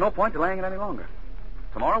 Then there's no point delaying it any longer.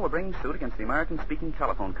 Tomorrow we're bringing suit against the American Speaking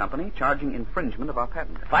Telephone Company, charging infringement of our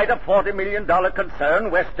patent. Fight a $40 million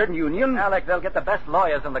concern, Western Union? Alec, they'll get the best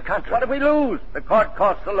lawyers in the country. What if we lose? The court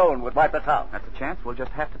costs alone would wipe us out. That's a chance we'll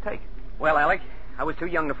just have to take. Well, Alec, I was too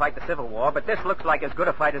young to fight the Civil War, but this looks like as good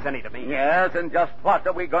a fight as any to me. Yes, and just what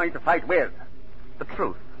are we going to fight with? The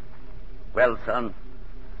truth. Well, son,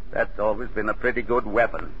 that's always been a pretty good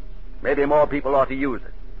weapon. Maybe more people ought to use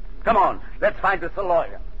it. Come on, let's find us a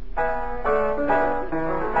lawyer.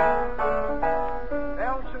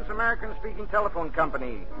 Bell's American Speaking Telephone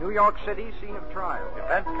Company, New York City, scene of trial.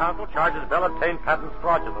 Defense counsel charges Bell obtained patents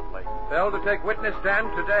fraudulently. Bell to take witness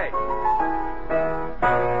stand today.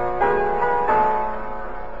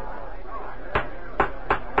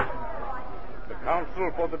 The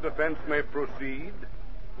counsel for the defense may proceed.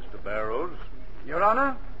 Mr. Barrows. Your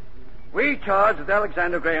Honor, we charge that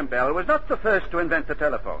Alexander Graham Bell was not the first to invent the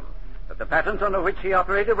telephone, that the patents under which he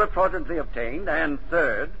operated were fraudulently obtained, and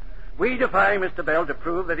third, we defy Mr. Bell to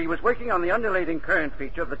prove that he was working on the undulating current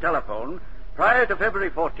feature of the telephone prior to February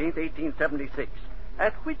 14th, 1876,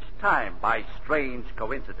 at which time, by strange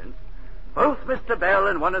coincidence, both Mr. Bell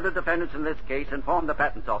and one of the defendants in this case informed the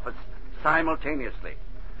Patent Office simultaneously.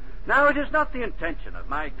 Now, it is not the intention of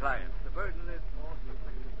my client to burden this court with...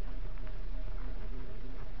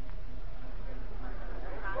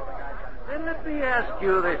 Then let me ask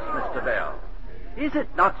you this, Mr. Bell. Is it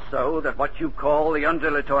not so that what you call the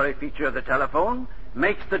undulatory feature of the telephone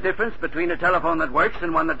makes the difference between a telephone that works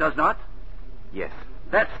and one that does not? Yes.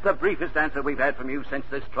 That's the briefest answer we've had from you since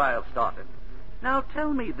this trial started. Now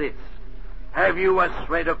tell me this. Have you a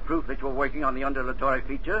shred of proof that you were working on the undulatory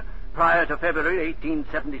feature prior to February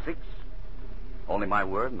 1876? Only my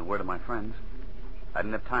word and the word of my friends. I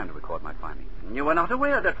didn't have time to record my findings. You were not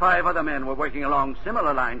aware that 5 other men were working along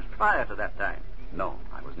similar lines prior to that time? No,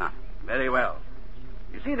 I was not. Very well.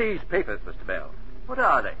 You see these papers, Mr. Bell? What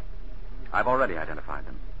are they? I've already identified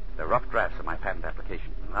them. They're rough drafts of my patent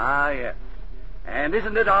application. Ah, yes. And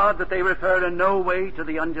isn't it odd that they refer in no way to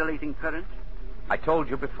the undulating current? I told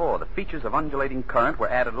you before, the features of undulating current were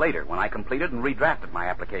added later when I completed and redrafted my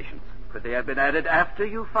applications. Could they have been added after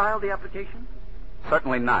you filed the application?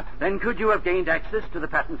 Certainly not. Then could you have gained access to the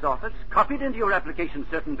Patents Office, copied into your application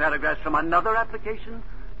certain paragraphs from another application,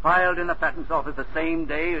 filed in the Patents Office the same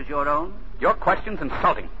day as your own? Your question's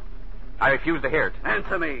insulting. I refuse to hear it.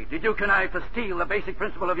 Answer me. Did you connive to steal the basic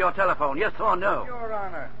principle of your telephone, yes or no? Your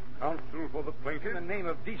Honor, Counsel for the plaintiff. In the name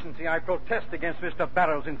of decency, I protest against Mr.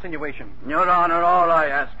 Barrow's insinuation. Your Honor, all I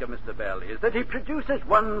ask of Mr. Bell is that he produces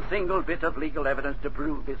one single bit of legal evidence to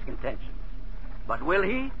prove his contention. But will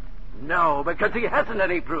he? No, because he hasn't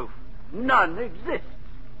any proof. None exists.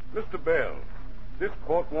 Mr. Bell, this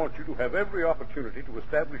court wants you to have every opportunity to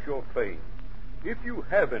establish your claim. If you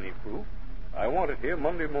have any proof, I want it here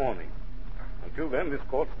Monday morning. Until then, this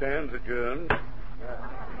court stands adjourned.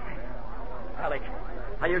 Alec,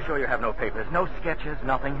 are you sure you have no papers? No sketches,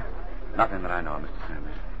 nothing? Nothing that I know of, Mr.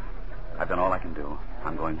 Sanders. I've done all I can do.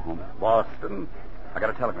 I'm going home. Boston? I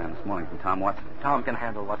got a telegram this morning from Tom Watson. Tom can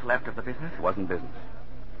handle what's left of the business? It wasn't business.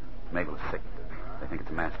 Mabel is sick. They think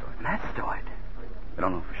it's a mastoid. Mastoid? I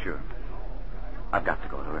don't know for sure. I've got to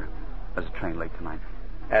go to her. There's a train late tonight.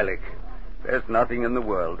 Alec, there's nothing in the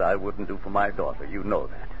world I wouldn't do for my daughter. You know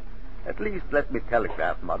that. At least let me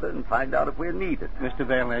telegraph Mother and find out if we're needed. Mr.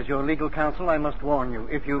 Bell, as your legal counsel, I must warn you.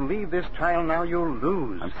 If you leave this trial now, you'll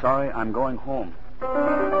lose. I'm sorry. I'm going home.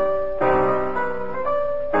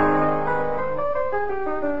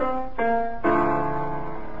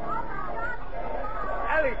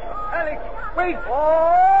 Alec, wait!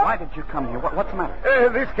 Why did you come here? What's the matter?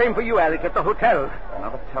 This came for you, Alec, at the hotel.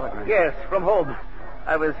 Another telegram? Yes, from home.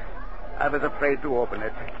 I was afraid to open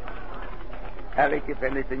it. Alec, if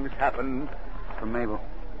anything's happened... From Mabel.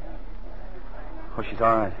 Oh, she's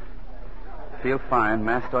all right. Feel fine.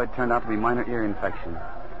 Mastoid turned out to be minor ear infection.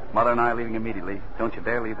 Mother and I are leaving immediately. Don't you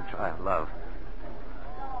dare leave the trial, love.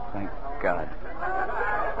 Thank God.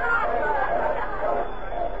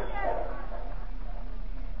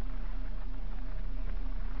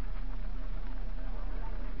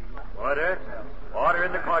 Order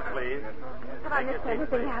in the court, please. Have I missed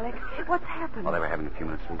anything, Alec? What's happened? Oh, they were having a few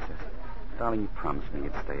minutes recess. Darling, you promised me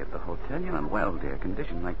you'd stay at the hotel. You're unwell, dear.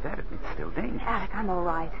 Condition like that, it's still dangerous. Alec, I'm all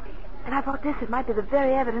right. And I thought it might be the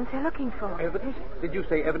very evidence you're looking for. Evidence? Did you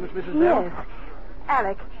say evidence, Mrs. Bell? Yes.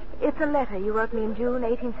 Alec, it's a letter you wrote me in June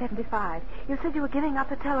 1875. You said you were giving up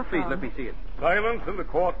the telephone. Please, let me see it. Silence in the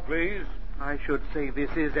court, please. I should say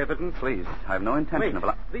this is evidence. Please, I have no intention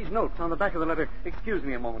of... These notes on the back of the letter. Excuse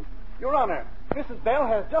me a moment. Your Honor, Mrs. Bell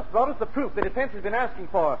has just brought us the proof the defense has been asking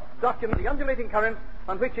for, documenting the undulating current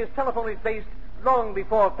on which his telephone is based long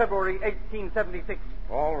before February 1876.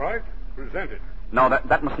 All right. Present it. No,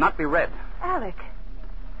 that must not be read. Alec.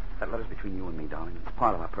 That letter's between you and me, darling. It's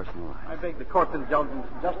part of our personal lives. I beg the court's indulgence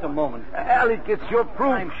just a moment. Alec, it's your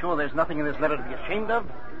proof. I'm sure there's nothing in this letter to be ashamed of.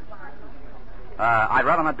 I'd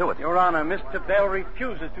rather not do it. Your Honor, Mr. Bell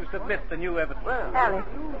refuses to submit the new evidence. Alec,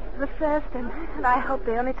 the first and I hope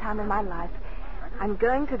the only time in my life, I'm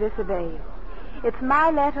going to disobey you. It's my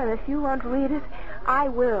letter, and if you won't read it, I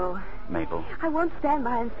will. Mabel. I won't stand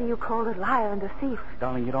by and see you called a liar and a thief.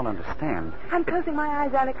 Darling, you don't understand. I'm closing my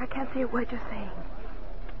eyes, Alec. I can't see a word you're saying.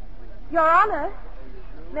 Your Honor,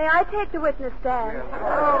 may I take the witness stand?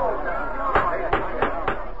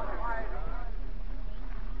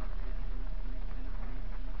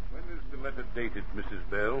 When is the letter dated, Mrs.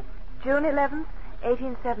 Bell? June 11th,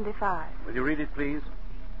 1875. Will you read it, please?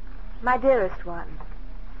 My dearest one,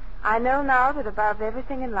 I know now that above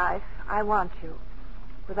everything in life, I want you.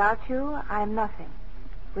 Without you, I am nothing.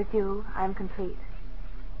 With you, I am complete.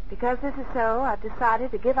 Because this is so, I've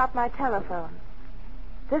decided to give up my telephone.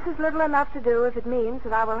 This is little enough to do if it means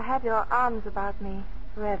that I will have your arms about me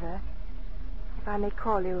forever, if I may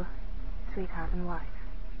call you sweetheart and wife.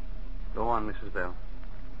 Go on, Mrs. Bell.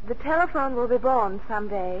 The telephone will be born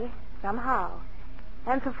someday, somehow.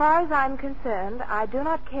 And so far as I'm concerned, I do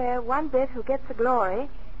not care one bit who gets the glory,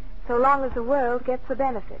 so long as the world gets the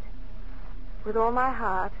benefit. With all my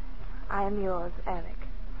heart, I am yours, Alec.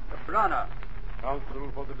 Your Honor.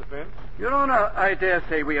 Counsel for the defense. Your Honor, I dare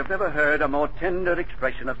say we have never heard a more tender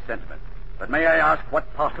expression of sentiment. But may I ask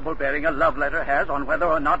what possible bearing a love letter has on whether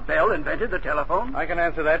or not Bell invented the telephone? I can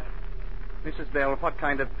answer that. Mrs. Bell, what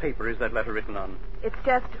kind of paper is that letter written on? It's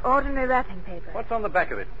just ordinary wrapping paper. What's on the back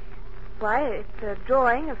of it? Why, it's a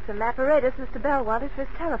drawing of some apparatus Mr. Bell wanted for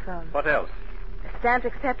his telephone. What else? A stamped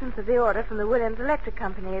acceptance of the order from the Williams Electric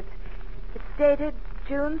Company. It's dated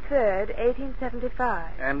June 3rd, 1875.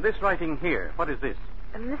 And this writing here, what is this?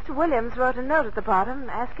 Mr. Williams wrote a note at the bottom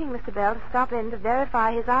asking Mr. Bell to stop in to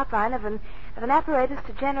verify his outline of an apparatus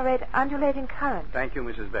to generate undulating current. Thank you,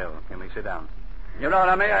 Mrs. Bell. You may sit down. Your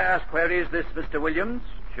Honor, may I ask where is this Mr. Williams?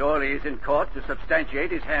 Surely he's in court to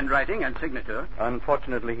substantiate his handwriting and signature.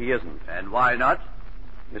 Unfortunately, he isn't. And why not?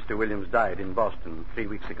 Mr. Williams died in Boston 3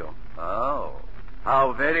 weeks ago. Oh.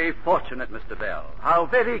 How very fortunate, Mr. Bell. How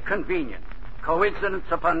very convenient. Coincidence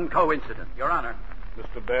upon coincidence. Your Honor.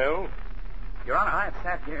 Mr. Bell? Your Honor, I have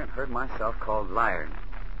sat here and heard myself called liar,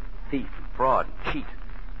 thief, fraud, cheat.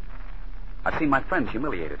 I've seen my friends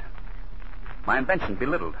humiliated. My invention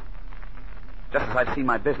belittled. Just as I've seen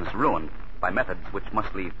my business ruined by methods which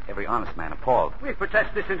must leave every honest man appalled. We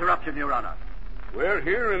protest this interruption, Your Honor. We're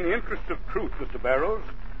here in the interest of truth, Mr. Barrows.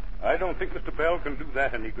 I don't think Mr. Bell can do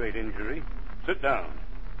that any great injury. Sit down.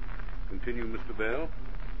 Continue, Mr. Bell.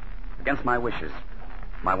 Against my wishes,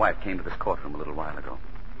 my wife came to this courtroom a little while ago.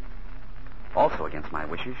 Also against my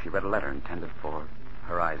wishes, she read a letter intended for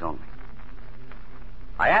her eyes only.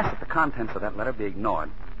 I asked that the contents of that letter be ignored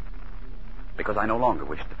because I no longer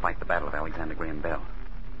wished to fight the battle of Alexander Graham Bell.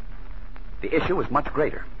 The issue is much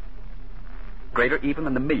greater. Greater even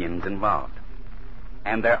than the millions involved.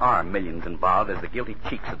 And there are millions involved, as the guilty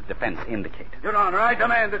cheeks of the defense indicate. Your Honor, I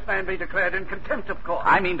demand this man be declared in contempt of court.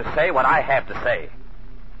 I mean to say what I have to say.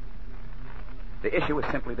 The issue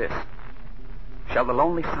is simply this. Shall the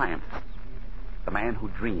lonely scientist, the man who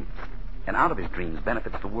dreams, and out of his dreams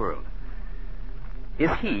benefits the world, is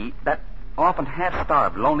he, that often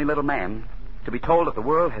half-starved, lonely little man, to be told that the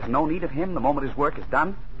world has no need of him the moment his work is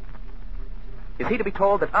done? Is he to be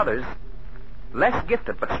told that others, less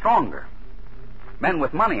gifted but stronger, men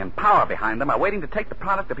with money and power behind them, are waiting to take the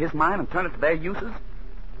product of his mind and turn it to their uses,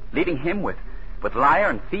 leaving him with liar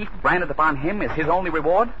and thief branded upon him as his only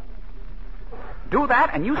reward? Do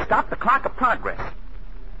that and you stop the clock of progress.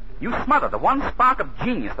 You smother the one spark of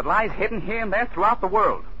genius that lies hidden here and there throughout the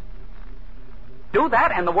world. Do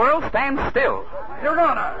that and the world stands still. Your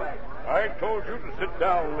Honor! I told you to sit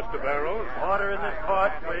down, Mr. Barrows. Order in this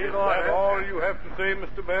court, please. Is that all you have to say,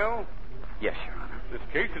 Mr. Bell? Yes, Your Honor. This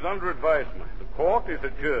case is under advisement. The court is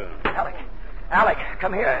adjourned. Alec,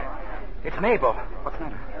 come here. It's Mabel. What's the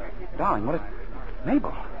matter? Darling, what is...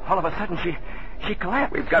 Mabel. All of a sudden, she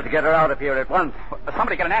collapsed. We've got to get her out of here at once.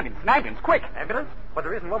 Somebody get an ambulance. An ambulance, quick. Ambulance? But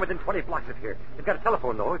there isn't one within 20 blocks of here. You've got a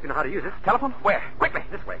telephone, though, if you know how to use it. Telephone? Where? Quickly.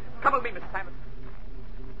 This way. Come with me, Mr. Simon.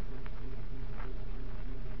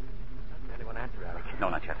 Doesn't anyone answer, Alec? No,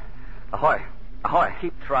 not yet. Ahoy. Ahoy.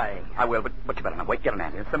 Keep trying. I will, but you better not wait. Get an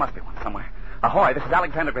ambulance. There must be one somewhere. Ahoy, this is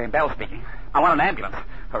Alexander Graham Bell speaking. I want an ambulance.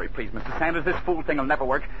 Hurry, please, Mr. Sanders. This fool thing will never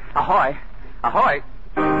work. Ahoy. Ahoy.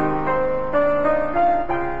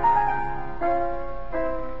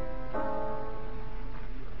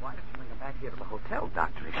 Why did you bring her back here to the hotel,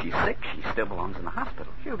 Doctor? If she's sick, she still belongs in the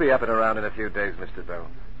hospital. She'll be up and around in a few days, Mr. Bell.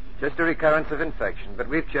 Just a recurrence of infection, but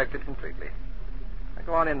we've checked it completely. Now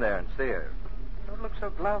go on in there and see her. Don't look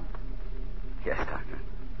so glum. Yes, Doctor.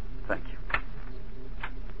 Thank you.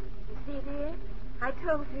 You see, dear? I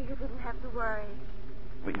told you you didn't have to worry.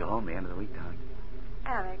 We can go home the end of the week, darling.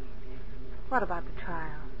 Alec, what about the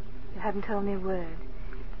trial? You haven't told me a word.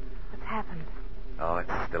 What's happened? Oh,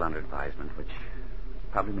 it's still under advisement, which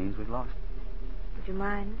probably means we've lost. Would you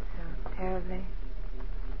mind so terribly?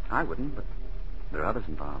 I wouldn't, but there are others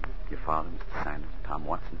involved. Your father, Mr. Sanders, Tom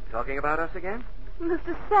Watson. Talking about us again?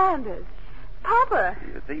 Mr. Sanders. Papa.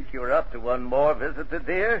 You think you're up to one more visitor,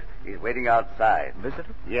 dear? He's waiting outside.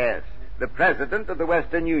 Visitor? Yes. The president of the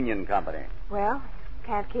Western Union Company. Well,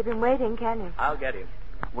 can't keep him waiting, can you? I'll get him.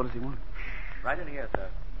 What does he want? Right in here, sir.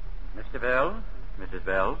 Mr. Bell, Mrs.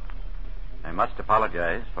 Bell, I must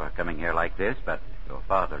apologize for coming here like this, but your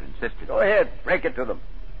father insisted. Go ahead. Break it to them.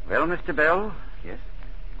 Well, Mr. Bell, Yes?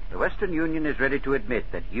 the Western Union is ready to admit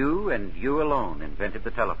that you and you alone invented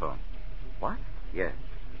the telephone. What? Yes.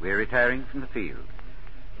 We're retiring from the field.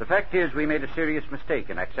 The fact is, we made a serious mistake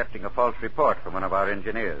in accepting a false report from one of our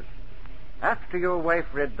engineers. After your wife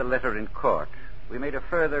read the letter in court, we made a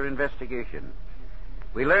further investigation.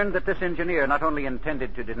 We learned that this engineer not only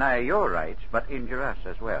intended to deny your rights, but injure us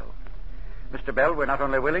as well. Mr. Bell, we're not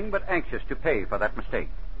only willing, but anxious to pay for that mistake.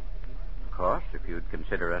 Of course, if you'd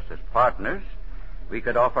consider us as partners, we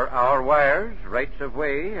could offer our wires, rights of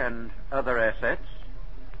way, and other assets.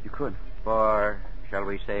 You could. For, shall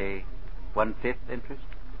we say, 1/5 interest?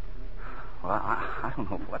 Well, I don't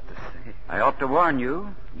know what to say. I ought to warn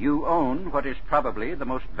you, you own what is probably the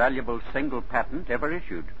most valuable single patent ever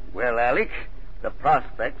issued. Well, Alec, the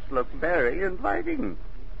prospects look very inviting.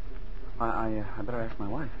 I better ask my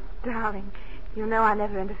wife. Darling, you know I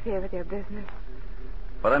never interfere with your business.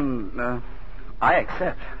 Well, then, I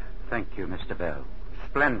accept. Thank you, Mr. Bell.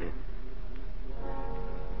 Splendid.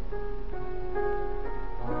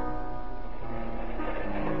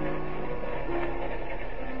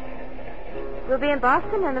 We'll be in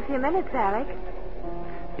Boston in a few minutes, Alec.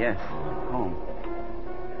 Yes, home.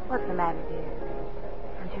 What's the matter, dear?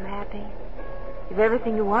 Aren't you happy? You've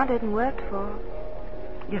everything you wanted and worked for.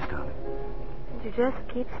 Yes, darling. And you just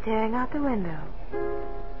keep staring out the window.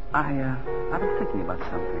 I've been thinking about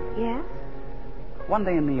something. Yes? One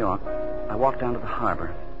day in New York, I walked down to the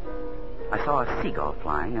harbor. I saw a seagull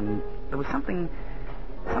flying, and there was something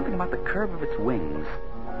Something about the curve of its wings.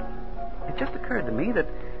 It just occurred to me that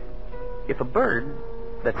if a bird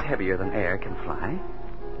that's heavier than air can fly,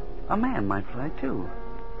 a man might fly too.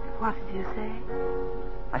 What did you say?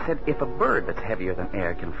 I said, if a bird that's heavier than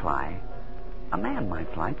air can fly, a man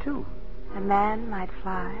might fly too. A man might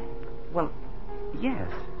fly? Well, yes.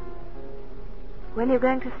 When are you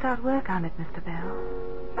going to start work on it, Mr. Bell?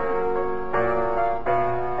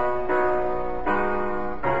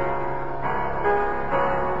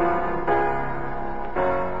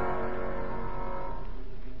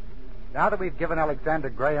 Now that we've given Alexander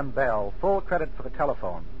Graham Bell full credit for the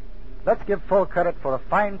telephone, let's give full credit for a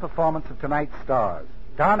fine performance of tonight's stars,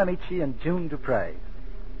 Don Amici and June Dupre.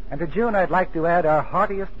 And to June, I'd like to add our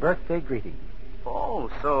heartiest birthday greeting.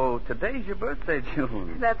 Oh, so today's your birthday,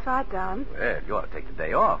 June. That's right, Don. Well, you ought to take the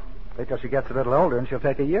day off. Wait till she gets a little older and she'll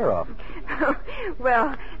take a year off.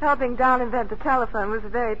 Well, helping Don invent the telephone was a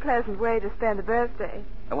very pleasant way to spend a birthday.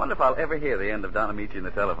 I wonder if I'll ever hear the end of Don Amici and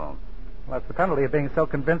the telephone. Well, that's the penalty of being so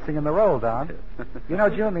convincing in the role, Don. You know,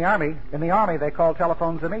 June, in the Army, they call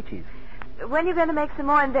telephones Amicis. When are you going to make some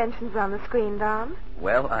more inventions on the screen, Don?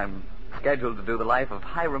 Well, I'm scheduled to do the life of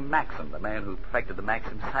Hiram Maxim, the man who perfected the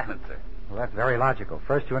Maxim silencer. Well, that's very logical.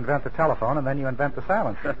 First you invent the telephone, and then you invent the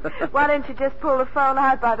silencer. Why don't you just pull the phone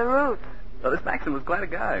out by the roots? Well, this Maxim was quite a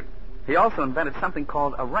guy. He also invented something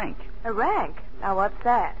called a rank. A rank? Now, what's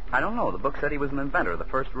that? I don't know. The book said he was an inventor of the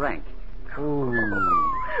first rank. Ooh.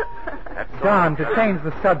 Don, to change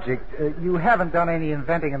the subject, you haven't done any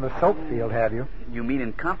inventing in the soap field, have you? You mean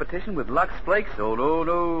in competition with Lux Flakes? Oh,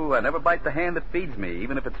 no. I never bite the hand that feeds me,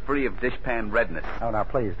 even if it's free of dishpan redness. Oh, now,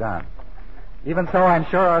 please, Don. Even so, I'm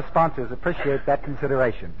sure our sponsors appreciate that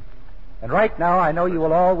consideration. And right now, I know you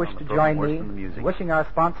will all wish to join me in wishing our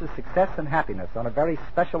sponsors success and happiness on a very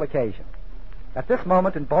special occasion. At this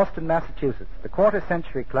moment in Boston, Massachusetts, the Quarter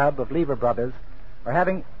Century Club of Lever Brothers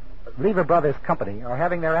Company are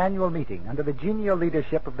having their annual meeting under the genial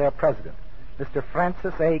leadership of their president, Mr.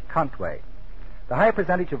 Francis A. Contway. The high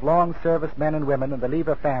percentage of long service men and women in the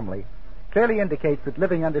Lever family clearly indicates that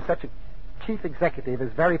living under such a chief executive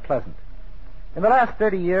is very pleasant. In the last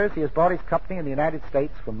 30 years, he has brought his company in the United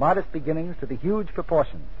States from modest beginnings to the huge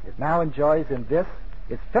proportions it now enjoys in this,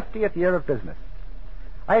 its 50th year of business.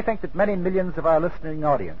 I think that many millions of our listening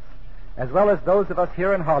audience, as well as those of us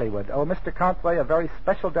here in Hollywood, owe Mr. Contway a very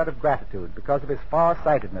special debt of gratitude because of his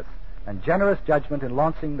far-sightedness and generous judgment in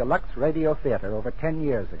launching the Lux Radio Theater over 10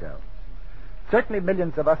 years ago. Certainly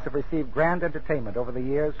millions of us have received grand entertainment over the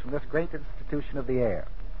years from this great institution of the air.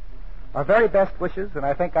 Our very best wishes, and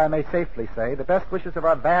I think I may safely say the best wishes of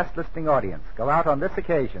our vast listening audience, go out on this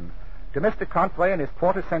occasion to Mr. Contway and his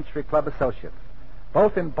Quarter Century Club associates,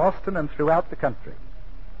 both in Boston and throughout the country.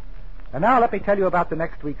 And now let me tell you about the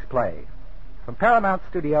next week's play. From Paramount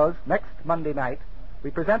Studios, next Monday night,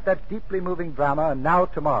 we present that deeply moving drama, And Now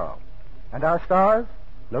Tomorrow. And our stars,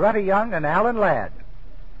 Loretta Young and Alan Ladd.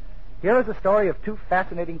 Here is a story of two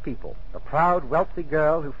fascinating people, a proud, wealthy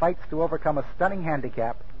girl who fights to overcome a stunning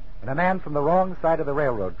handicap, and a man from the wrong side of the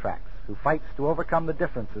railroad tracks who fights to overcome the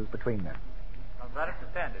differences between them. I'm glad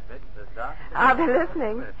it's standard, Vic. I'll be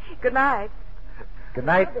listening. Good night. Good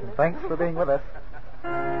night, and thanks for being with us.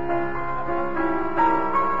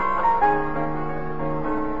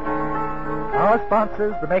 Our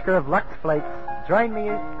sponsors, the maker of Lux Flakes, join me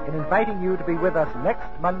in inviting you to be with us next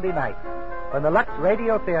Monday night when the Lux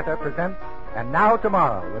Radio Theater presents And Now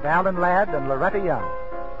Tomorrow with Alan Ladd and Loretta Young.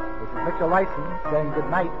 This is Mitchell Lyson saying good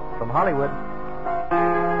night from Hollywood.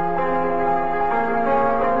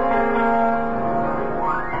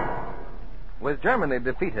 With Germany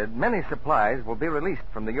defeated, many supplies will be released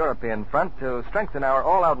from the European front to strengthen our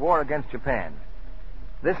all-out war against Japan.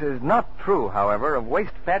 This is not true, however, of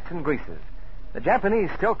waste fats and greases. The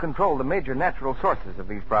Japanese still control the major natural sources of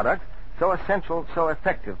these products, so essential, so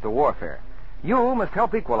effective to warfare. You must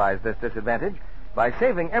help equalize this disadvantage by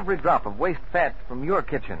saving every drop of waste fat from your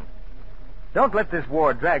kitchen. Don't let this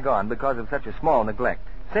war drag on because of such a small neglect.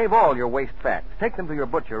 Save all your waste fats. Take them to your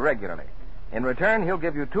butcher regularly. In return, he'll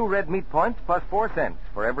give you 2 red meat points plus 4 cents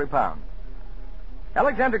for every pound.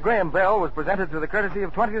 Alexander Graham Bell was presented through the courtesy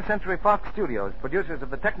of 20th Century Fox Studios, producers of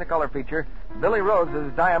the Technicolor feature Billy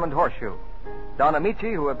Rose's Diamond Horseshoe. Don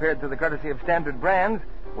Amici, who appeared through the courtesy of Standard Brands,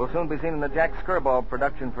 will soon be seen in the Jack Skirball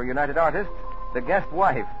production for United Artists, The Guest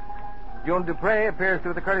Wife. June Dupre appears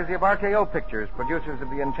through the courtesy of RKO Pictures, producers of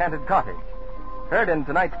The Enchanted Cottage. Heard in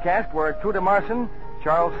tonight's cast were Truda Marson,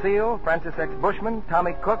 Charles Seal, Francis X. Bushman,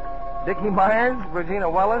 Tommy Cook, Dickie Myers, Regina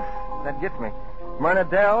Wallace, that gets me, Myrna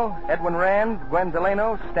Dell, Edwin Rand, Gwen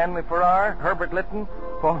Delano, Stanley Farrar, Herbert Litton,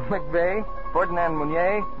 Paul McVeigh, Ferdinand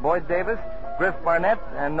Munier, Boyd Davis, Griff Barnett,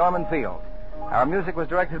 and Norman Field. Our music was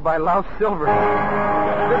directed by Louse Silver.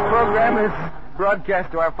 This program is broadcast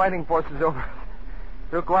to our fighting forces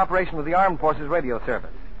through cooperation with the Armed Forces Radio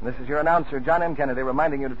Service. And this is your announcer, John M. Kennedy,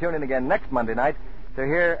 reminding you to tune in again next Monday night to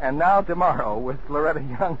hear And Now Tomorrow with Loretta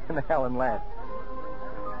Young and Helen Ladd.